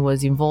the man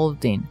was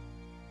involved in.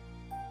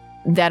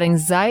 That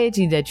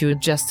anxiety that you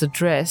just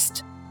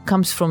addressed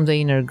comes from the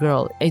inner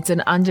girl. It's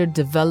an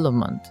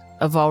underdevelopment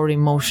of our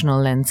emotional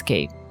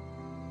landscape.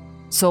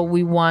 So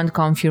we want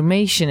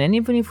confirmation, and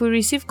even if we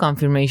receive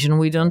confirmation,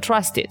 we don't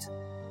trust it.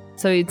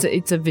 So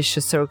it's a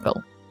vicious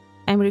circle.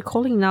 I'm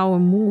recalling now a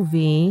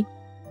movie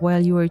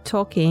while you were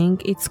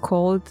talking. It's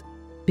called,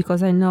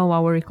 because I know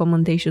our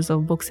recommendations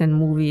of books and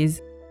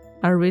movies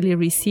are really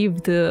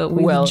received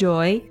with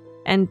joy.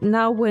 And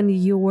now when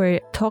you were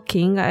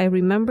talking, I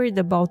remembered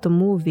about a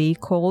movie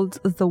called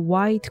The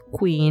White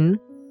Queen,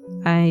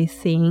 I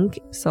think.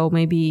 So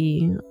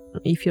maybe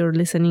if you're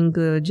listening,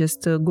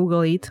 just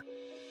Google it.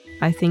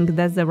 I think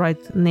that's the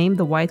right name,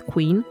 The White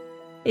Queen.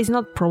 It's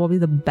not probably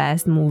the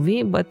best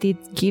movie, but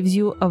it gives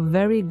you a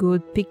very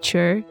good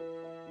picture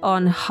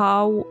on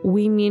how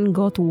women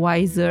got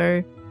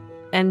wiser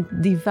and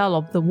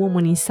developed the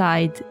woman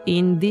inside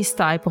in this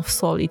type of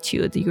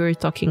solitude you're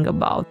talking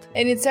about.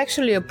 And it's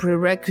actually a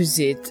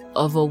prerequisite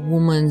of a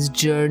woman's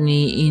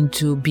journey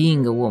into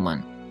being a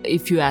woman,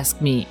 if you ask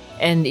me.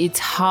 And it's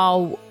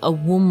how a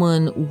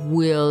woman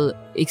will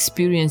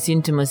experience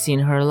intimacy in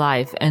her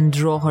life and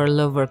draw her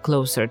lover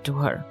closer to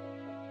her.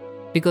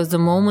 Because the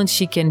moment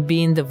she can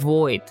be in the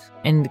void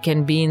and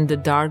can be in the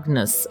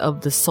darkness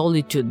of the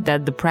solitude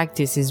that the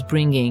practice is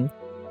bringing,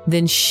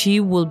 then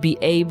she will be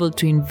able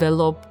to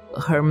envelop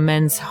her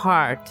man's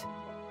heart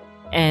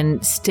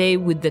and stay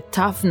with the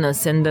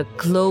toughness and the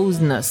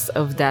closeness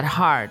of that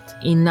heart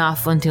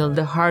enough until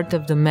the heart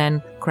of the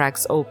man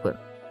cracks open.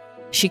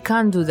 She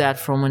can't do that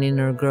from an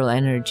inner girl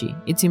energy.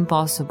 It's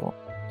impossible.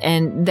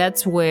 And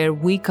that's where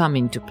we come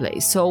into play.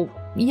 So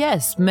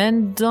yes,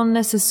 men don't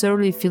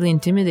necessarily feel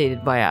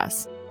intimidated by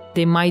us.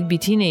 They might be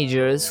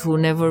teenagers who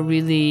never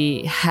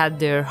really had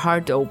their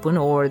heart open,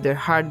 or their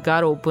heart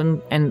got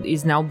open and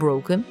is now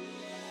broken,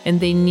 and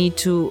they need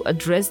to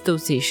address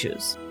those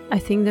issues. I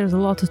think there's a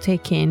lot to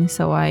take in,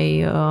 so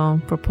I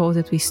propose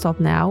that we stop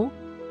now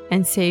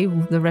and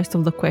save the rest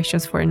of the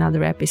questions for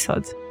another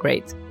episode.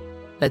 Great.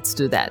 Let's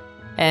do that.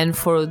 And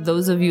for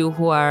those of you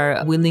who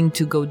are willing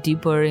to go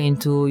deeper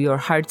into your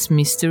heart's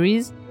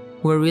mysteries,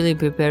 we're really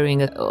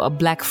preparing a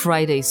Black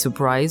Friday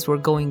surprise. We're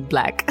going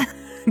black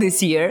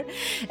this year.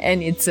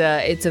 And it's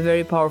a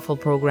very powerful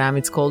program.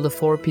 It's called The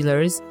 4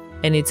 Pillars.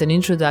 And it's an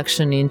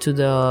introduction into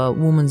the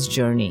woman's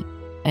journey.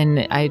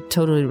 And I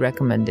totally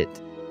recommend it.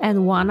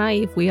 And Juana,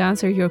 if we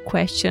answer your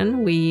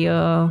question, we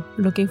are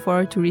looking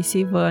forward to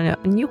receive a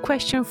new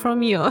question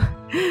from you.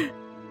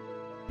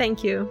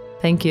 Thank you.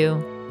 Thank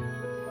you.